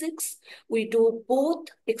matter physics. We do both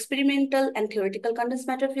experimental and theoretical condensed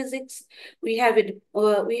matter physics. We have it.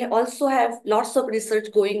 We also have lots of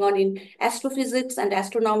research going on in astrophysics and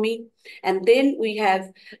astronomy, and then we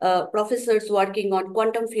have professors working on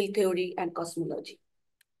quantum field theory and cosmology.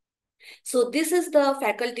 So this is the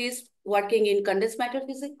faculties working in condensed matter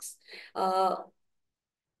physics.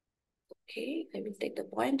 Okay, I will take the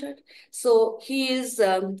pointer. So he is,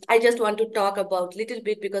 I just want to talk about little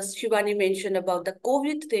bit because Shivani mentioned about the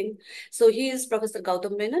COVID thing. So he is Professor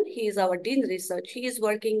Gautam Menon. He is our Dean Research. He is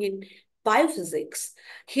working in biophysics.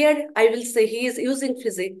 Here, I will say he is using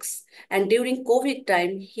physics. And during COVID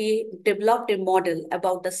time, he developed a model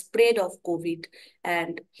about the spread of COVID.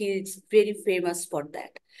 And he is very famous for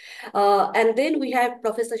that. And then we have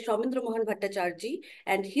Professor Shaumendra Mohan Bhattacharya,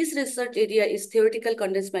 and his research area is theoretical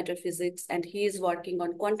condensed matter physics, and he is working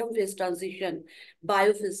on quantum phase transition,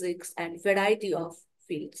 biophysics, and variety of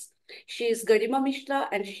fields. She is Garima Mishra,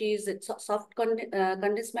 and she is a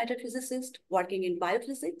condensed matter physicist working in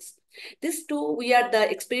biophysics. These two, we are the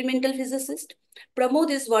experimental physicist. Pramod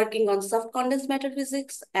is working on soft condensed matter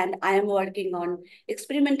physics, and I am working on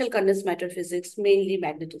experimental condensed matter physics, mainly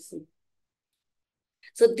magnetism.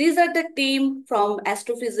 So these are the team from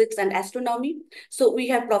astrophysics and astronomy. So we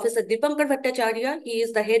have Professor Dipankar Bhattacharya. He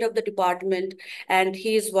is the head of the department and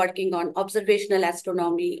he is working on observational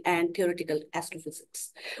astronomy and theoretical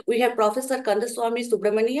astrophysics. We have Professor Kandaswamy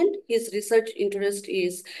Subramanian. His research interest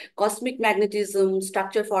is cosmic magnetism,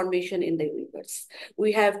 structure formation in the universe.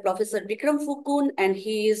 We have Professor Vikram Fukun and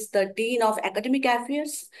he is the Dean of Academic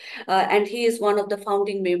Affairs and he is one of the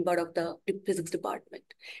founding member of the physics department.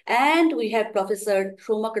 And we have Professor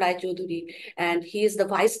Shomak Rai Chaudhuri, and he is the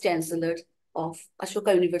Vice Chancellor of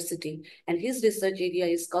Ashoka University, and his research area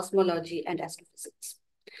is cosmology and astrophysics.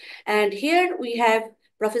 And here we have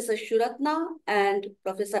Professor Shuratna and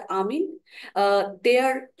Professor Amin.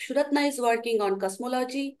 Shuratna is working on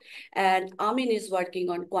cosmology and Amin is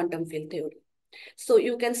working on quantum field theory. So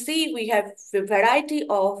you can see we have a variety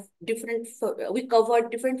of we cover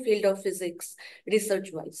different field of physics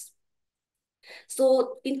research-wise.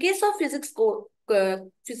 So in case of physics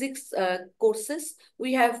courses,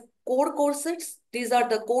 we have core courses. These are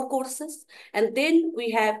the core courses. And then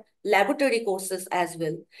we have laboratory courses as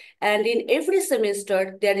well. And in every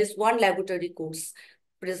semester, there is one laboratory course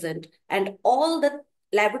present. And all the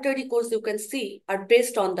laboratory courses you can see are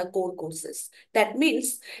based on the core courses. That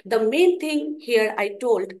means the main thing here I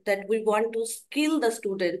told that we want to skill the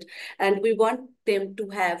student and we want them to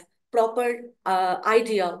have proper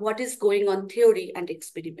idea what is going on theory and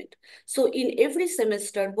experiment. So in every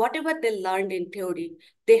semester, whatever they learned in theory,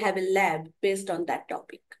 they have a lab based on that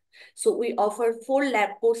topic. So we offer 4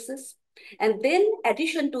 lab courses. And then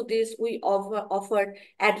addition to this, we offer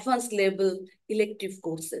advanced level elective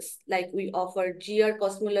courses. Like we offer GR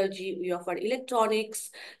cosmology, we offer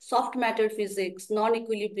electronics, soft matter physics,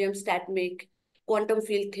 non-equilibrium statmic, quantum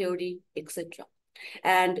field theory, etc.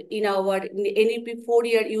 And in our NEP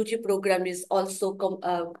 4-year UG program is also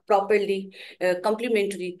properly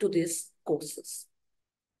complementary to these courses.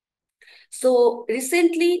 So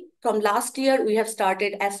recently, from last year, we have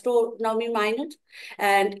started astronomy minor.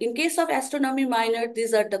 And in case of astronomy minor,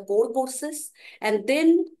 these are the core courses. And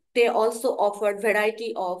then they also offered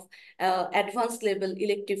variety of advanced level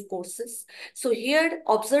elective courses. So here,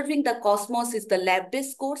 observing the cosmos is the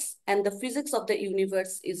lab-based course, and the physics of the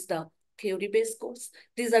universe is the theory-based course.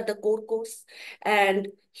 These are the core course. And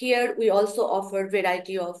here we also offer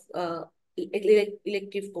variety of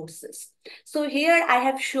elective courses. So here I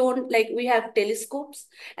have shown, like we have telescopes,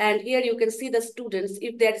 and here you can see the students.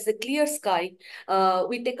 If there is a clear sky,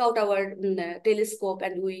 we take out our telescope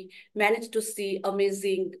and we manage to see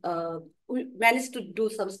amazing, we managed to do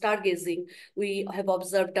some stargazing. We have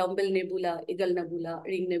observed Dumbbell Nebula, Eagle Nebula,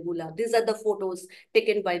 Ring Nebula. These are the photos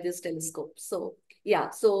taken by this telescope. So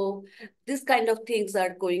yeah, so this kind of things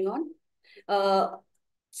are going on.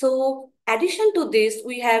 So addition to this,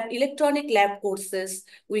 we have electronic lab courses,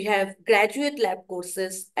 we have graduate lab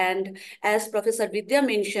courses, and as Professor Vidya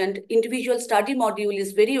mentioned, individual study module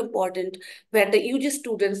is very important where the UG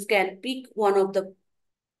students can pick one of the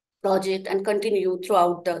project and continue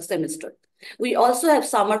throughout the semester. We also have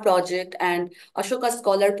summer project and Ashoka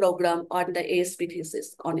Scholar Program on the ASP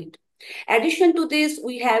thesis on it. Addition to this,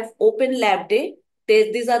 we have Open Lab Day.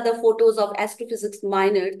 These are the photos of astrophysics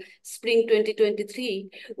minor, spring 2023.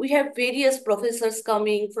 We have various professors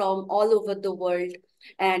coming from all over the world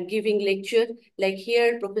and giving lecture. Like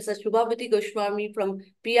here, Professor Shubhavati Goswami from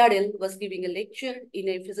PRL was giving a lecture in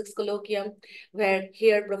a physics colloquium, where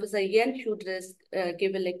here Professor Ian Shudres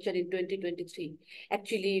gave a lecture in 2023.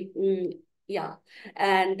 Actually, yeah.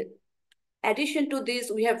 And addition to this,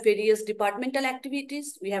 we have various departmental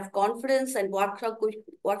activities. We have conference and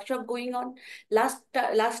workshop going on.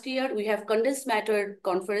 Last year, we have condensed matter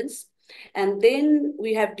conference. And then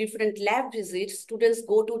we have different lab visits. Students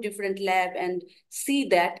go to different lab and see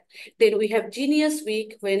that. Then we have Genius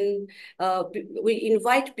Week when we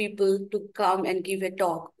invite people to come and give a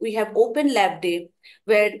talk. We have Open Lab Day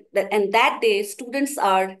and that day students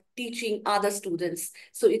are teaching other students.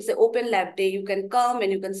 So it's an open lab day. You can come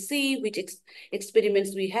and you can see which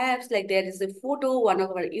experiments we have. Like there is a photo, one of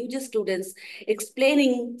our UG students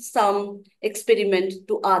explaining some experiment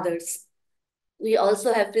to others. We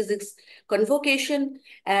also have physics convocation,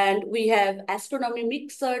 and we have astronomy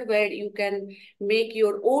mixer where you can make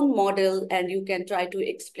your own model and you can try to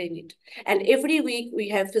explain it. And every week we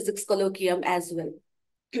have physics colloquium as well.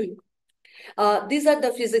 These are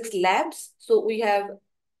the physics labs. So we have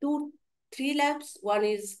 3 labs. One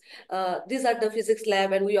is, these are the physics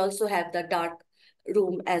lab, and we also have the dark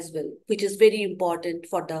room as well, which is very important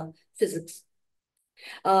for the physics.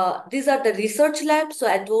 These are the research labs. So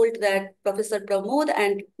I told that Professor Pramod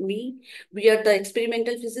and me, we are the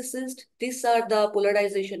experimental physicists. These are the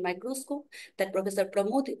polarization microscope that Professor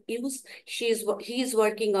Pramod used. He is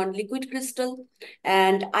working on liquid crystal,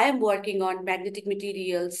 and I am working on magnetic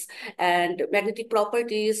materials and magnetic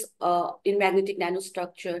properties in magnetic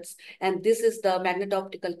nanostructures. And this is the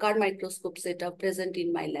magneto-optical car microscope setup present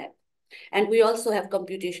in my lab. And we also have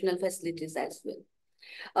computational facilities as well.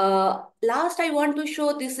 Last, I want to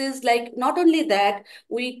show this is like, not only that,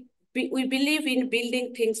 we believe in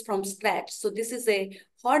building things from scratch. So this is a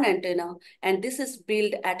horn antenna, and this is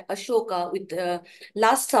built at Ashoka with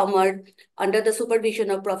last summer under the supervision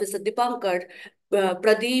of Professor Dipankar,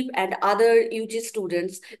 Pradeep and other UG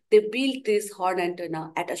students. They built this horn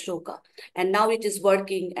antenna at Ashoka, and now it is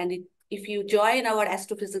working and it if you join our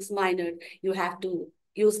astrophysics minor, you have to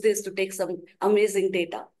use this to take some amazing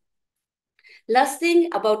data. Last thing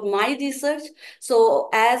about my research. So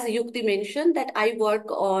as Yukti mentioned that I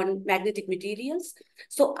work on magnetic materials.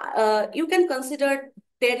 So you can consider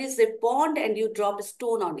there is a pond and you drop a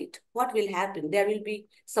stone on it. What will happen? There will be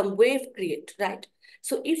some wave create, right?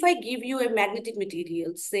 So if I give you a magnetic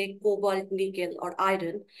material, say cobalt, nickel, or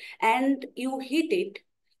iron, and you hit it,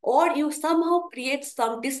 or you somehow create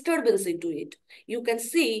some disturbance into it, you can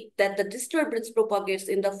see that the disturbance propagates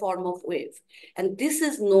in the form of wave. And this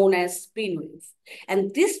is known as spin wave.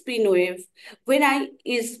 And this spin wave, when I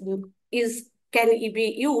is can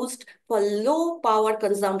be used for low power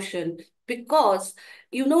consumption, because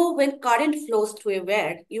when current flows through a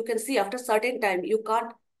wire, you can see after certain time you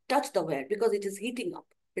can't touch the wire because it is heating up,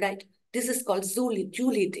 right? This is called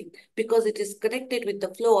Joule heating because it is connected with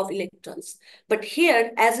the flow of electrons. But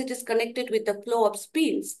here, as it is connected with the flow of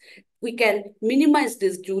spins, we can minimize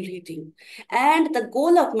this Joule heating. And the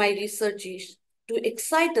goal of my research is to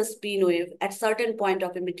excite the spin wave at certain point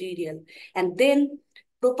of a material and then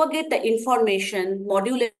propagate the information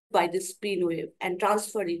modulated by this spin wave and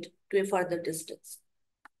transfer it to a further distance.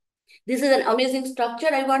 This is an amazing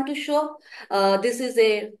structure I want to show. This is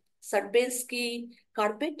a Sierpinski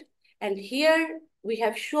carpet. And here we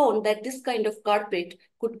have shown that this kind of carpet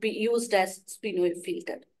could be used as spin wave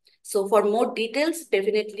filter. So for more details,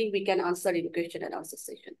 definitely we can answer in question and answer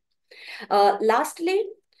session. Lastly,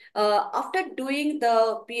 after doing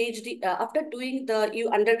the PhD, after doing the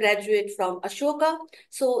undergraduate from Ashoka,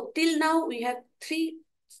 so till now we have 3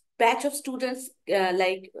 batch of students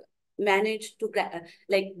managed to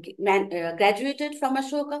graduated from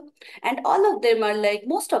Ashoka, and all of them are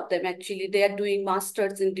most of them actually they are doing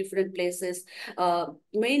masters in different places,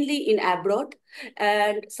 mainly in abroad,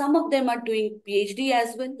 and some of them are doing PhD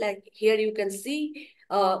as well. Like here you can see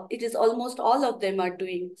it is almost all of them are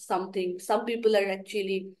doing something. Some people are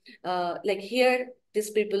actually like here, these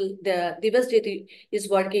people, the Divas is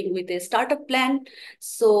working with a startup plan.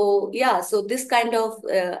 So yeah, so this kind of,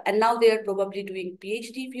 and now they are probably doing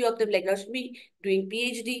PhD, few of them like Rashmi doing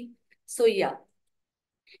PhD. So yeah,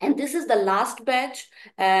 and this is the last batch.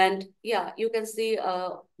 And yeah, you can see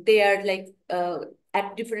they are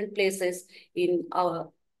at different places in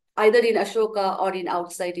either in Ashoka or in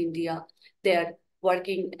outside India. They're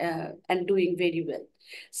working and doing very well.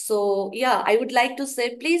 So yeah, I would like to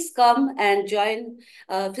say, please come and join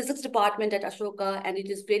physics department at Ashoka, and it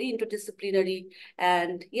is very interdisciplinary.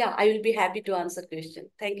 And yeah, I will be happy to answer questions.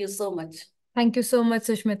 Thank you so much. Thank you so much,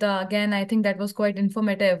 Sushmita. Again, I think that was quite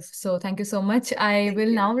informative. So thank you so much. I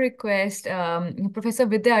will now request Professor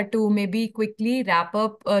Vidya to maybe quickly wrap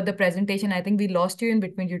up the presentation. I think we lost you in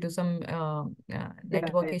between due to some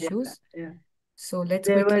network issues. Yeah. So let's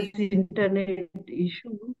There quickly. was internet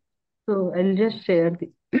issue. So I'll just share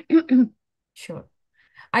the. Sure.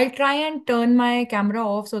 I'll try and turn my camera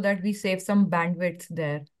off so that we save some bandwidth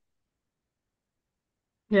there.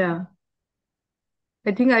 Yeah.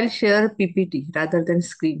 I think I'll share PPT rather than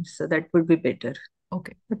screen, so that would be better.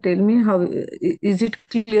 Okay. So tell me how is it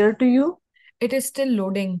clear to you? It is still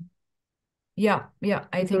loading. Yeah,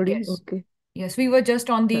 I think Loading? yes. Okay. Yes, we were just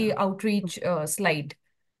on the Yeah. outreach slide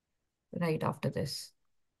right after this.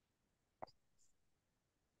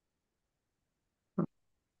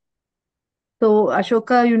 So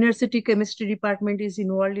Ashoka University Chemistry Department is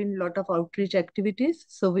involved in a lot of outreach activities.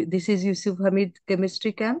 So this is Yusuf Hamid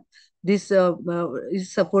Chemistry Camp. This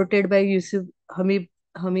is supported by Yusuf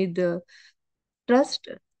Hamid Trust.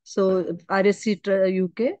 So RSC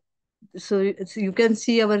UK. So you can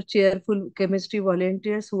see our cheerful chemistry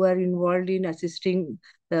volunteers who are involved in assisting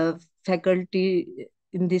faculty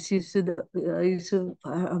in this Yusuf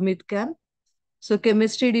Hamid camp. So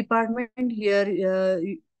chemistry department here,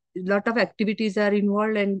 lot of activities are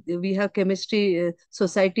involved, and we have chemistry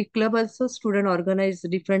society club also. Student organize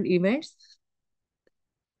different events.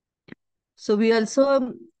 So we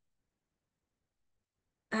also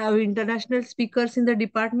have international speakers in the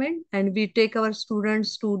department, and we take our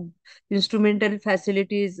students to instrumental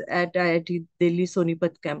facilities at IIT Delhi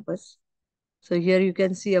Sonipat campus. So here you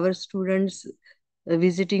can see our students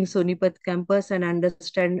visiting Sonipat campus and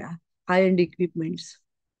understand high-end equipments.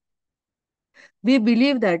 We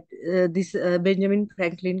believe that this Benjamin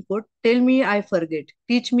Franklin quote, tell me, I forget.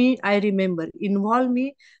 Teach me, I remember. Involve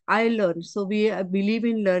me, I learn. So we believe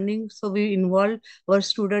in learning. So we involve our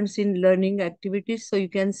students in learning activities. So you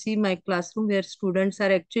can see my classroom where students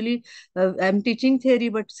are actually, I'm teaching theory,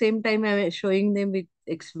 but same time I'm showing them with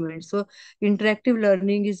experiments. So interactive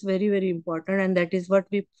learning is very, very important. And that is what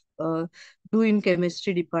we do in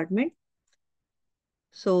chemistry department.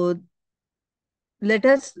 So let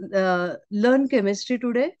us learn chemistry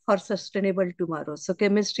today for sustainable tomorrow. So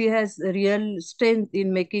chemistry has real strength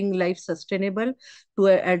in making life sustainable to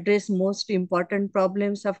address most important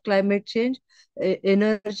problems of climate change,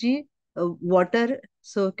 energy, water.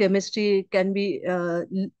 So chemistry can be a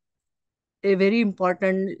very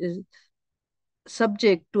important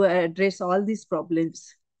subject to address all these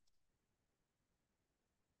problems.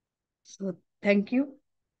 So thank you.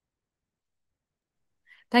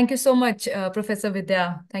 Thank you so much, Professor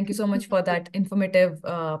Vidya. Thank you so much for that informative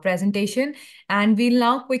presentation. And we'll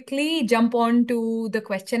now quickly jump on to the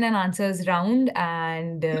question and answers round.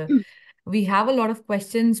 And we have a lot of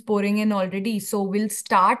questions pouring in already. So we'll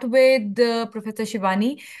start with Professor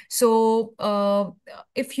Shivani. So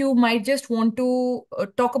if you might just want to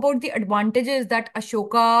talk about the advantages that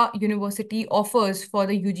Ashoka University offers for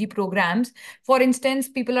the UG programs. For instance,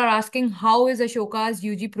 people are asking how is Ashoka's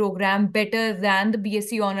UG program better than the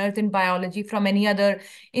BSc Honors in Biology from any other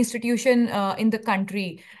institution in the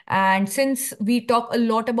country? And since we talk a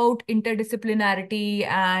lot about interdisciplinarity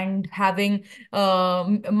and having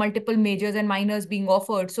multiple majors and minors being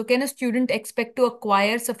offered, so can a student expect to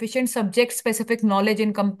acquire sufficient subject-specific knowledge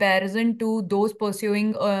in comparison to those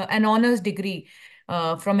pursuing an honors degree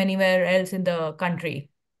from anywhere else in the country?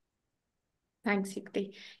 Thanks,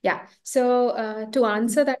 Yukti. Yeah. So to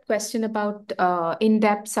answer that question about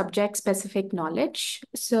in-depth subject-specific knowledge,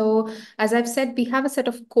 so as I've said, we have a set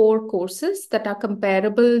of core courses that are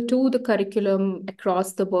comparable to the curriculum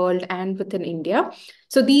across the world and within India.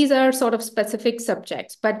 So these are sort of specific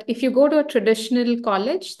subjects. But if you go to a traditional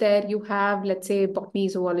college, there you have, let's say, botany,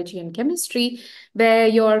 zoology, and chemistry, where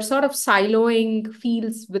you're sort of siloing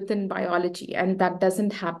fields within biology, and that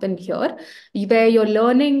doesn't happen here, where you're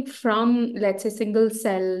learning from, let's say, single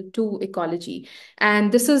cell to ecology.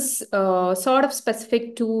 And this is sort of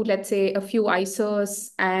specific to, let's say, a few ISOs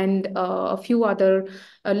and a few other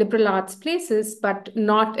liberal arts places, but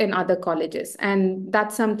not in other colleges. And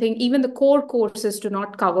that's something, even the core courses do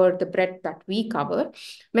not cover the breadth that we cover.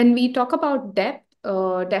 When we talk about depth,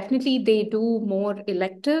 definitely they do more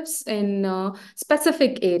electives in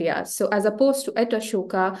specific areas. So as opposed to at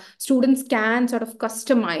Ashoka, students can sort of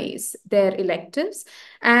customize their electives.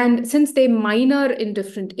 And since they minor in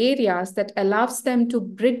different areas, that allows them to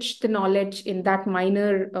bridge the knowledge in that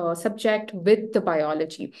minor subject with the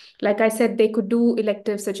biology. Like I said, they could do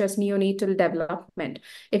electives such as neonatal development.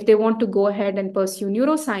 If they want to go ahead and pursue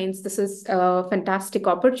neuroscience, this is a fantastic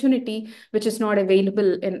opportunity, which is not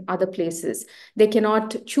available in other places. They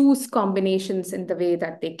cannot choose combinations in the way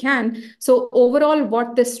that they can. So overall,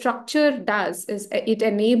 what this structure does is it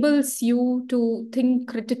enables you to think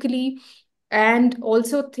critically and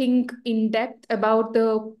also think in depth about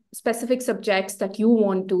the specific subjects that you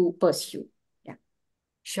want to pursue. Yeah.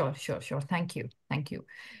 Sure. Thank you.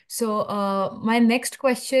 So my next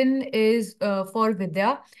question is for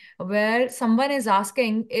Vidya, where someone is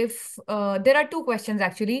asking if there are two questions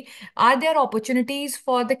actually. Are there opportunities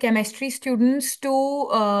for the chemistry students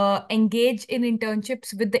to engage in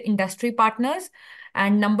internships with the industry partners?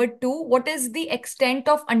 And number two, what is the extent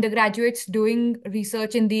of undergraduates doing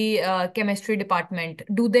research in the chemistry department?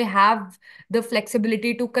 Do they have the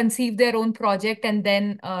flexibility to conceive their own project and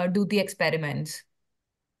then do the experiments?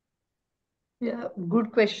 Yeah,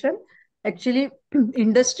 good question. Actually,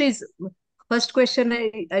 industries, first question,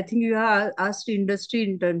 I think you have asked industry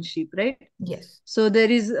internship, right? Yes. So there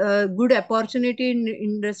is a good opportunity in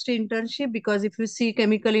industry internship because if you see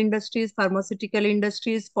chemical industries, pharmaceutical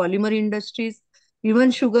industries, polymer industries,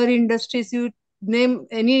 even sugar industries, you name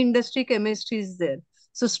any industry, chemistry is there.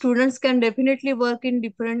 So students can definitely work in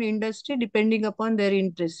different industry depending upon their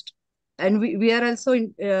interest. And we are also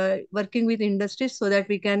working with industries so that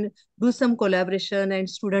we can do some collaboration and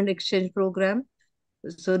student exchange program.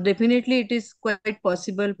 So definitely it is quite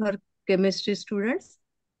possible for chemistry students.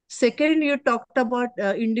 Second, you talked about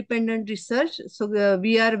independent research. So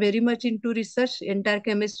we are very much into research. Entire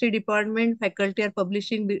chemistry department faculty are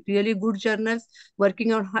publishing really good journals,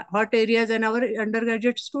 working on hot areas, and our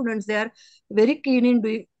undergraduate students, they are very keen in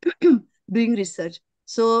doing doing research.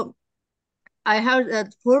 So I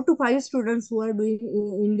have 4 to 5 students who are doing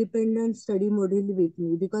independent study module with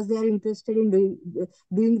me because they are interested in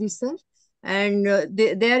doing research, and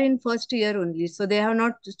they are in first year only. So they have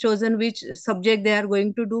not chosen which subject they are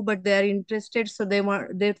going to do, but they are interested. So they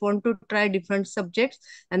want to try different subjects,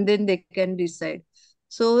 and then they can decide.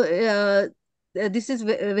 So this is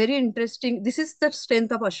very interesting. This is the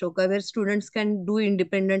strength of Ashoka, where students can do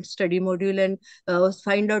independent study module and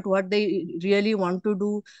find out what they really want to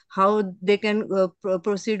do, how they can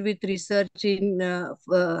proceed with research in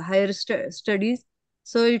higher studies.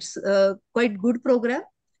 So it's quite good program.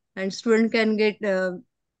 and student can get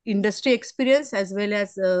industry experience as well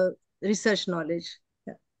as research knowledge.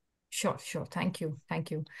 Yeah. Sure, sure. Thank you. Thank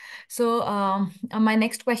you. So, my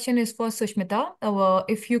next question is for Sushmita.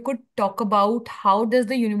 If you could talk about how does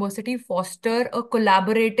the university foster a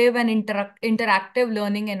collaborative and interactive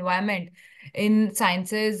learning environment in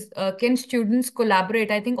sciences? Can students collaborate?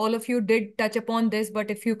 I think all of you did touch upon this, but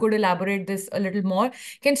if you could elaborate this a little more,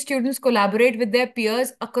 can students collaborate with their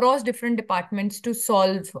peers across different departments to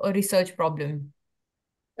solve a research problem?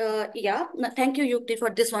 Thank you, Yukti, for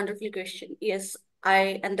this wonderful question. Yes,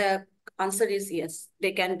 and the answer is yes,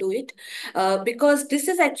 they can do it. Because this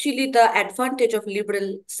is actually the advantage of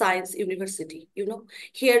liberal science university.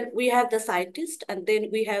 Here we have the scientist, and then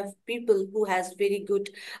we have people who has very good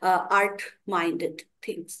art-minded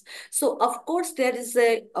things. So of course there is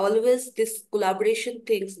always this collaboration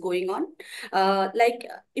things going on. Like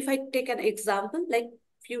if I take an example, like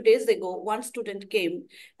few days ago, one student came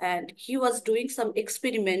and he was doing some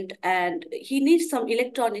experiment and he needs some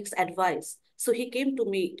electronics advice. So he came to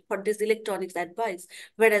me for this electronics advice,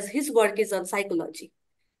 whereas his work is on psychology.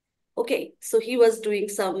 Okay, so he was doing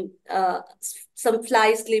some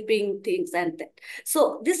fly sleeping things and that.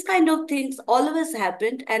 So this kind of things always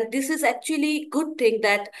happened, and this is actually good thing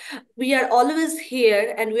that we are always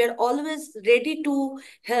here and we are always ready to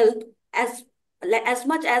help as as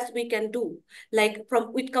much as we can do, like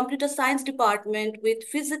from with computer science department, with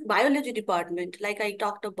physics biology department, like I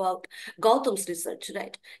talked about Gautam's research,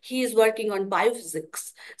 right? He is working on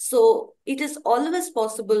biophysics. So it is always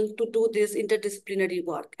possible to do this interdisciplinary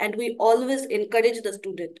work, and we always encourage the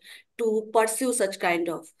student to pursue such kind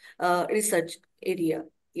of research area.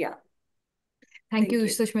 Yeah, Thank you,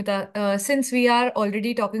 thank you. Sushmita. Since we are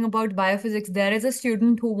already talking about biophysics, there is a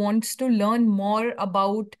student who wants to learn more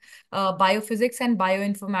about biophysics and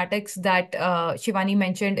bioinformatics that Shivani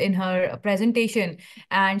mentioned in her presentation.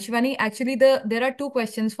 And Shivani, actually, there are two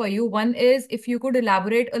questions for you. One is if you could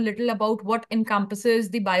elaborate a little about what encompasses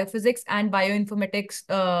the biophysics and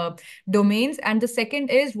bioinformatics domains. And the second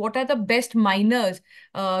is what are the best minors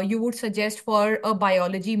you would suggest for a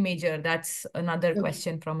biology major? That's another Okay.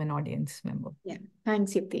 question from an audience member. Yeah,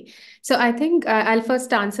 thanks, Yukti. So I think I'll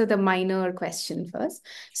first answer the minor question first.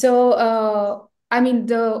 So I mean,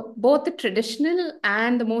 the both the traditional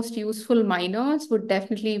and the most useful minors would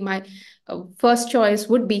definitely my first choice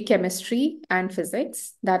would be chemistry and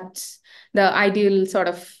physics. That's the ideal sort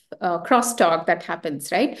of crosstalk that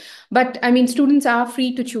happens, right? But I mean, students are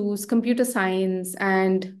free to choose computer science,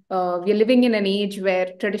 and we're living in an age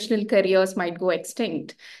where traditional careers might go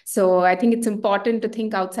extinct. So I think it's important to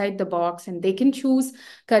think outside the box, and they can choose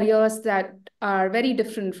careers that are very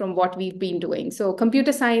different from what we've been doing. So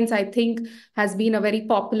computer science, I think, has been a very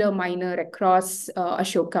popular minor across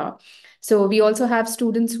Ashoka. So we also have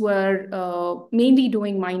students who are mainly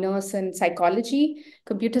doing minors in psychology,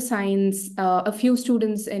 computer science, a few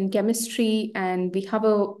students in chemistry, and we have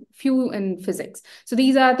a few in physics. So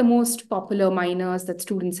these are the most popular minors that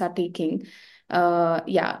students are taking.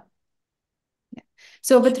 Yeah.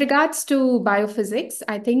 So with regards to biophysics,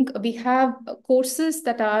 I think we have courses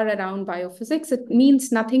that are around biophysics. It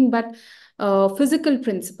means nothing but physical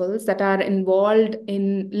principles that are involved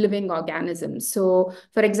in living organisms. So,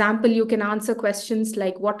 for example, you can answer questions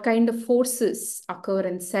like what kind of forces occur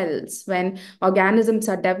in cells when organisms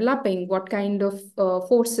are developing, what kind of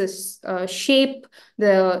forces shape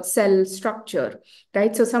the cell structure,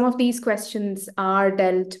 right? So some of these questions are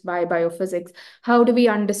dealt by biophysics. How do we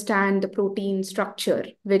understand the protein structure,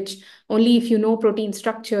 which only if you know protein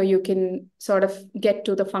structure, you can sort of get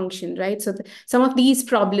to the function, right? So some of these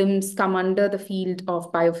problems come under the field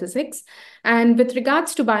of biophysics. And with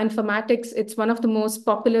regards to bioinformatics, it's one of the most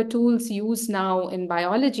popular tools used now in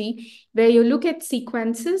biology, where you look at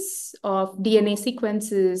sequences of DNA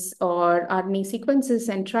sequences or RNA sequences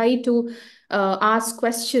and try to ask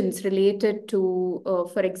questions related to,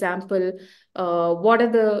 for example, what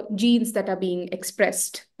are the genes that are being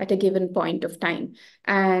expressed at a given point of time,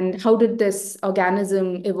 and how did this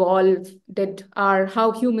organism evolve,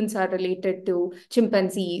 how humans are related to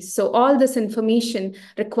chimpanzees. So all this information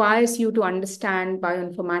requires you to understand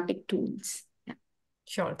bioinformatic tools.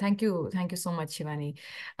 Sure. Thank you. Thank you so much, Shivani.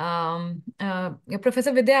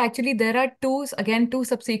 Professor Vidya, actually, there are two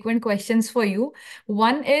subsequent questions for you.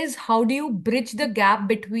 One is, how do you bridge the gap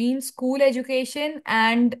between school education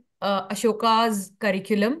and Ashoka's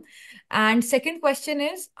curriculum? And second question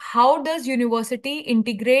is, how does university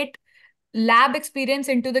integrate lab experience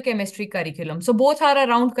into the chemistry curriculum? So both are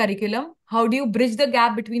around curriculum. How do you bridge the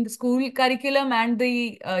gap between the school curriculum and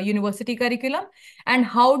the university curriculum? And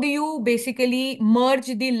how do you basically merge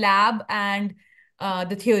the lab and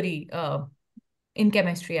the theory in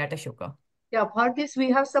chemistry at Ashoka? Yeah, for this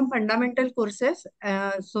we have some fundamental courses.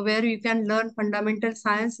 So where you can learn fundamental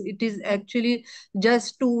science. It is actually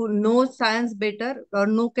just to know science better or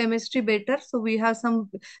know chemistry better. So we have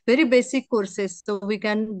some very basic courses. So we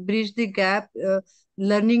can bridge the gap,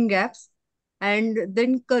 learning gaps. And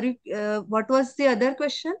then, what was the other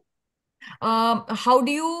question? How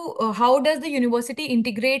does the university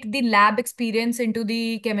integrate the lab experience into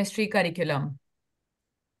the chemistry curriculum?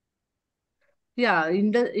 Yeah,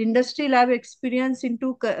 industry lab experience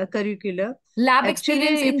into curricular. Lab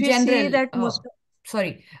experience Actually, if in you see general, that most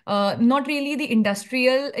not really the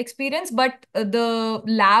industrial experience, but the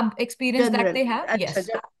lab experience that general, they have. Acha, Yes.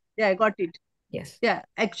 yeah, I got it. Yes. Yeah,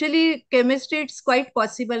 actually, chemistry, it's quite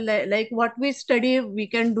possible. Like what we study, we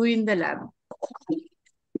can do in the lab.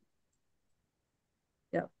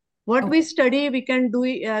 Yeah. What we Okay. study, we can do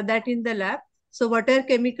that in the lab. So what are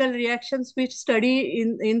chemical reactions we study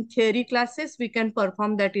in theory classes, we can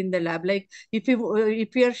perform that in the lab. Like if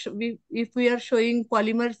we are showing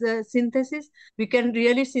polymers synthesis, we can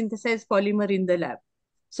really synthesize polymer in the lab.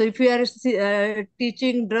 So if we are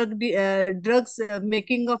teaching drugs,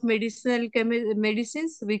 making of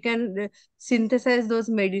medicines, we can synthesize those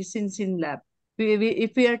medicines in lab.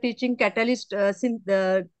 If we are teaching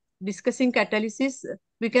discussing catalysis,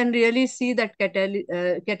 we can really see that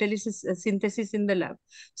catalysis synthesis in the lab.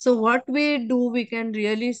 So what we do, we can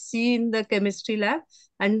really see in the chemistry lab,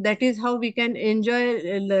 and that is how we can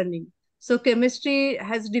enjoy learning. So chemistry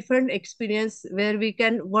has different experience where we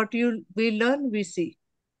learn, we see.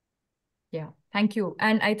 Yeah, thank you.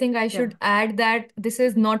 And I think I Yeah, should add that this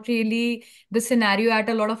is not really the scenario at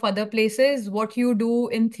a lot of other places. What you do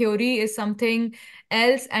in theory is something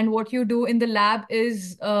else, and what you do in the lab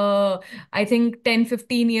is, I think, 10,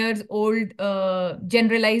 15 years old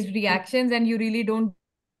generalized reactions, and you really don't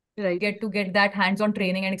right. get to get that hands-on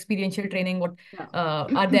training and experiential training what Yeah.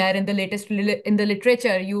 are there in the in the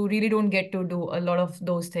literature. You really don't get to do a lot of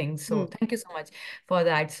those things. So Hmm. thank you so much for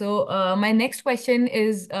that. So my next question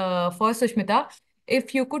is for Sushmita.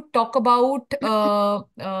 If you could talk about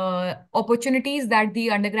opportunities that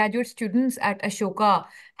the undergraduate students at Ashoka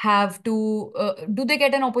have to, do they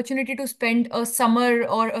get an opportunity to spend a summer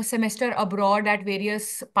or a semester abroad at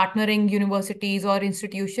various partnering universities or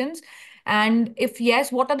institutions? And if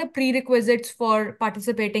yes, what are the prerequisites for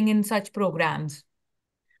participating in such programs?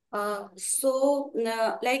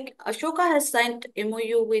 Like Ashoka has signed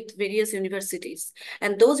MOU with various universities,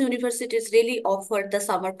 and those universities really offer the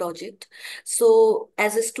summer project. So,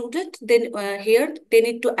 as a student, then here they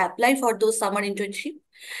need to apply for those summer internship,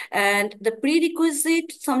 and the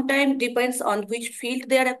prerequisite sometimes depends on which field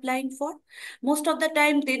they are applying for. Most of the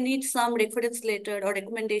time, they need some reference letter or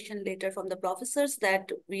recommendation letter from the professors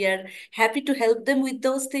that we are happy to help them with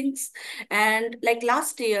those things. And like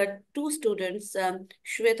last year, two students,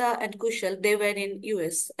 Shweta and Kushal, they were in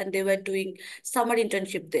US and they were doing summer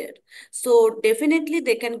internship there. So definitely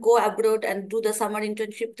they can go abroad and do the summer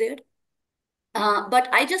internship there. But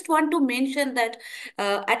I just want to mention that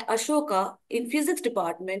at Ashoka, in physics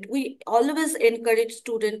department, we always encourage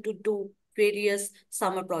students to do various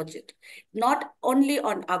summer project, not only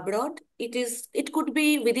on abroad. It could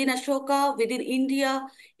be within Ashoka, within India,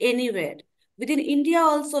 anywhere. Within India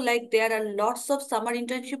also, like there are lots of summer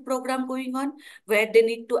internship program going on where they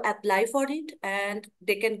need to apply for it and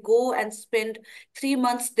they can go and spend 3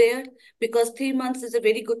 months there, because 3 months is a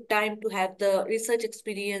very good time to have the research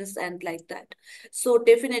experience and like that. So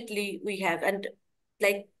definitely we have, and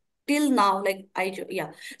like till now, like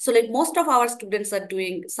yeah. So like most of our students are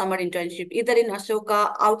doing summer internship either in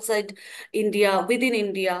Ashoka, outside India, within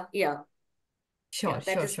India. Yeah, Sure, yeah,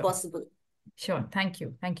 that sure, is sure. possible. Sure. Thank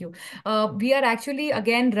you. Thank you. We are actually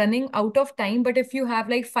again running out of time, but if you have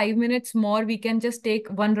like 5 minutes more, we can just take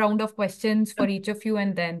one round of questions for each of you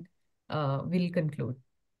and then we'll conclude.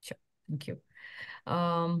 Sure. Thank you.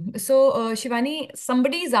 Shivani,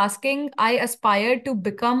 somebody is asking, I aspire to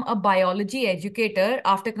become a biology educator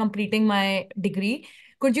after completing my degree.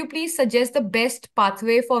 Could you please suggest the best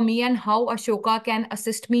pathway for me and how Ashoka can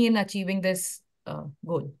assist me in achieving this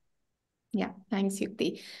goal? Yeah, thanks,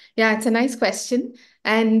 Yukti. Yeah, it's a nice question.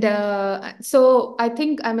 And so I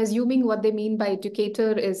think I'm assuming what they mean by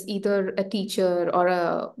educator is either a teacher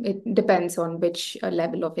or it depends on which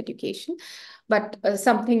level of education, but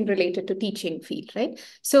something related to teaching field, right?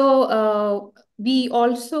 So we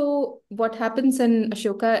also, what happens in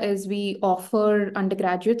Ashoka is we offer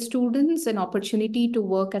undergraduate students an opportunity to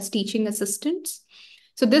work as teaching assistants.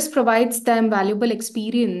 So this provides them valuable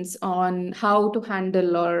experience on how to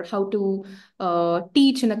handle or how to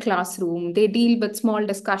teach in a classroom. They deal with small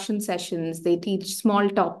discussion sessions. They teach small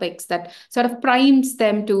topics that sort of primes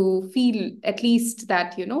them to feel at least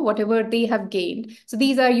that, whatever they have gained. So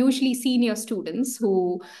these are usually senior students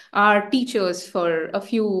who are teachers for a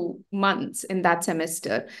few months in that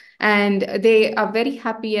semester. And they are very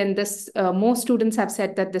happy. And this, most students have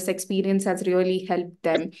said that this experience has really helped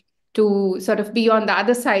them to sort of be on the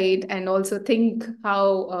other side and also think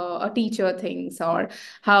how a teacher thinks or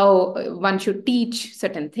how one should teach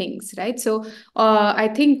certain things, right? So I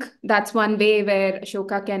think that's one way where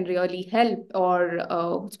Ashoka can really help, or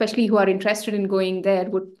especially who are interested in going there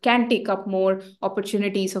can take up more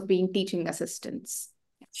opportunities of being teaching assistants.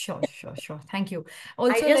 Sure. Thank you. I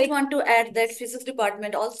Also, just like, want to add that physics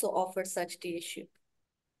department also offers such teaching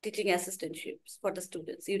assistantships for the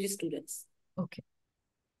students, UG students. okay.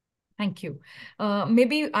 Thank you.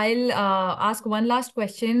 Maybe I'll ask one last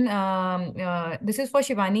question. This is for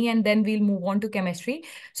Shivani, and then we'll move on to chemistry.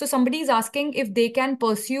 So somebody is asking if they can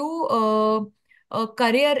pursue a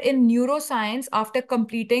career in neuroscience after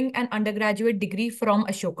completing an undergraduate degree from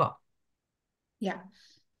Ashoka. Yeah.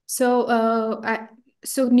 So,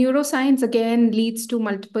 so neuroscience again leads to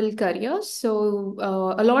multiple careers. So,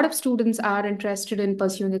 a lot of students are interested in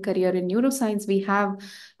pursuing a career in neuroscience. We have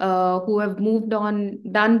who have moved on,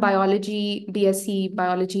 done biology, BSc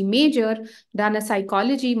biology major, done a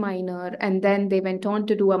psychology minor, and then they went on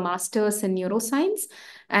to do a master's in neuroscience.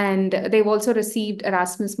 And they've also received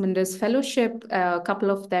Erasmus Mundus Fellowship, a couple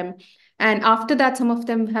of them. And after that, some of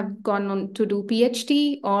them have gone on to do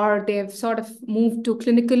PhD, or they've sort of moved to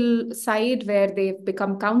clinical side where they've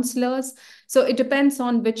become counselors. So it depends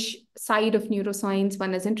on which side of neuroscience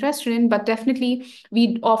one is interested in. But definitely,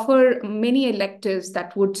 we offer many electives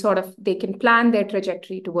that would sort of, they can plan their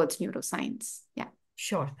trajectory towards neuroscience. Yeah.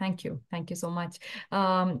 Sure. Thank you. Thank you so much.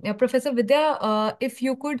 Professor Vidya, if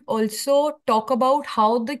you could also talk about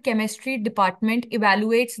how the chemistry department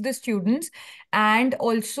evaluates the students, and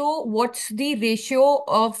also what's the ratio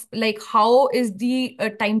of, like, how is the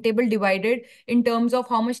timetable divided in terms of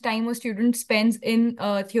how much time a student spends in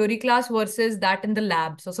theory class versus that in the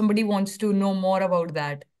lab. So somebody wants to know more about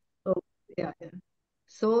that. Oh, yeah.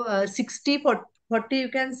 So 60, 40, you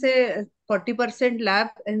can say 40% lab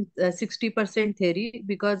and 60% theory,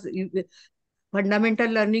 because fundamental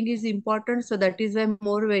learning is important. So that is why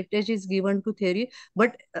more weightage is given to theory.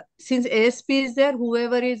 But since ASP is there,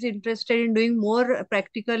 whoever is interested in doing more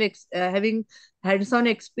practical, having hands-on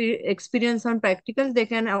experience on practical, they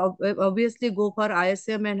can obviously go for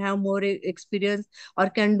ISM and have more experience, or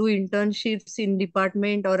can do internships in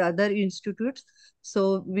department or other institutes.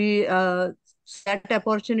 So that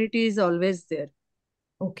opportunity is always there.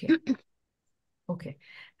 Okay. Okay.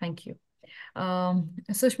 Thank you.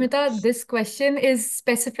 Sushmita, this question is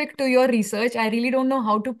specific to your research. I really don't know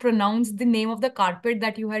how to pronounce the name of the carpet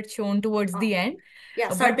that you had shown towards the end. Yeah,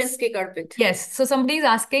 But Sierpinski carpet. yes, so somebody is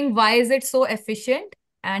asking why is it so efficient?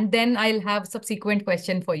 And then I'll have subsequent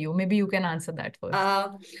question for you. Maybe you can answer that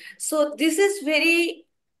first. So this is very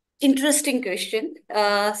interesting question.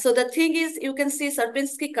 So the thing is, you can see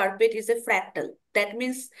Sierpinski carpet is a fractal. That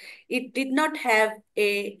means it did not have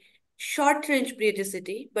a short range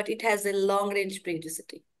periodicity, but it has a long range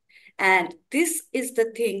periodicity. And this is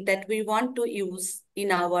the thing that we want to use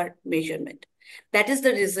in our measurement. That is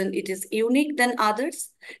the reason it is unique than others.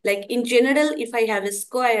 Like in general, if I have a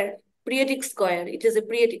square, periodic square, it is a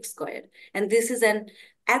periodic square. And this is an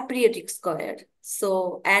aperiodic square.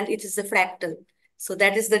 So, and it is a fractal. So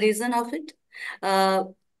that is the reason of it. Uh,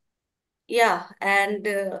 yeah, and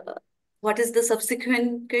what is the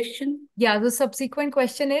subsequent question? Yeah, the subsequent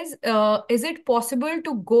question is it possible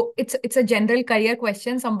to go, it's a general career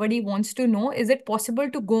question. Somebody wants to know, is it possible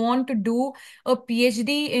to go on to do a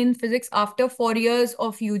PhD in physics after 4 years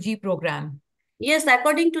of UG program? Yes,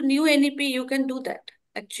 according to new NEP, you can do that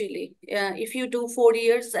actually. If you do 4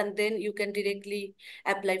 years and then you can directly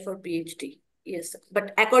apply for PhD. Yes,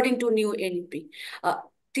 but according to new NEP.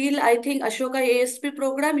 Till I think Ashoka ASP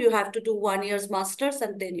program, you have to do 1 year's master's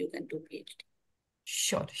and then you can do PhD.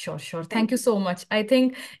 Sure. Thank you so much. I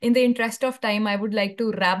think in the interest of time, I would like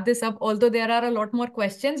to wrap this up, although there are a lot more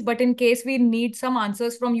questions, but in case we need some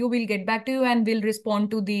answers from you, we'll get back to you and we'll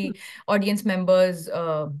respond to the audience members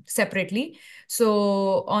separately.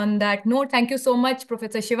 So on that note, thank you so much,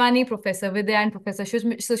 Professor Shivani, Professor Vidya, and Professor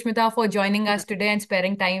Sushmita for joining us today and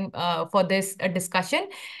sparing time for this discussion.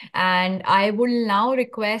 And I will now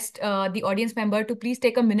request the audience member to please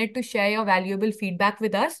take a minute to share your valuable feedback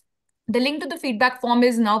with us. The link to the feedback form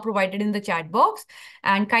is now provided in the chat box.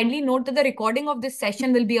 And kindly note that the recording of this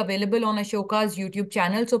session will be available on Ashoka's YouTube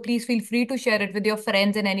channel. So please feel free to share it with your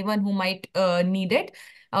friends and anyone who might need it.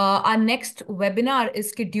 Our next webinar is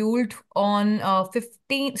scheduled on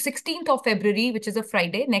 16th of February, which is a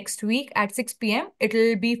Friday, next week at 6 p.m. It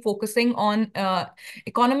will be focusing on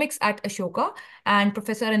economics at Ashoka. And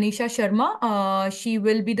Professor Anisha Sharma, she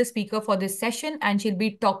will be the speaker for this session, and she'll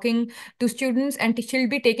be talking to students, and she'll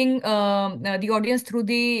be taking the audience through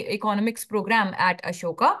the economics program at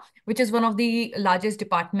Ashoka, which is one of the largest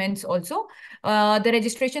departments also. The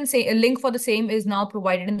registration link for the same is now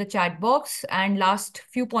provided in the chat box. And last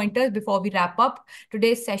few pointers before we wrap up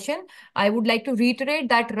today's session, I would like to reiterate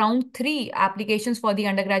that round 3 applications for the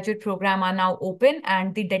undergraduate program are now open,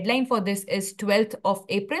 and the deadline for this is 12th of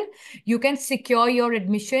April. You can secure your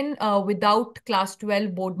admission without class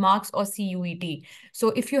 12 board marks or CUET. So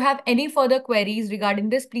if you have any further queries regarding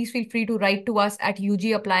this, please feel free to write to us at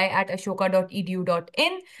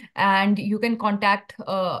ugapply@ashoka.edu.in, and you can contact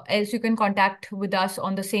with us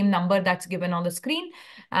on the same number that's given on the screen.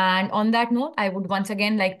 And on that note, I would once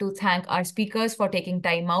again like to thank our speakers for taking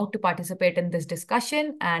time out to participate in this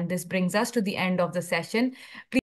discussion. And this brings us to the end of the session. Please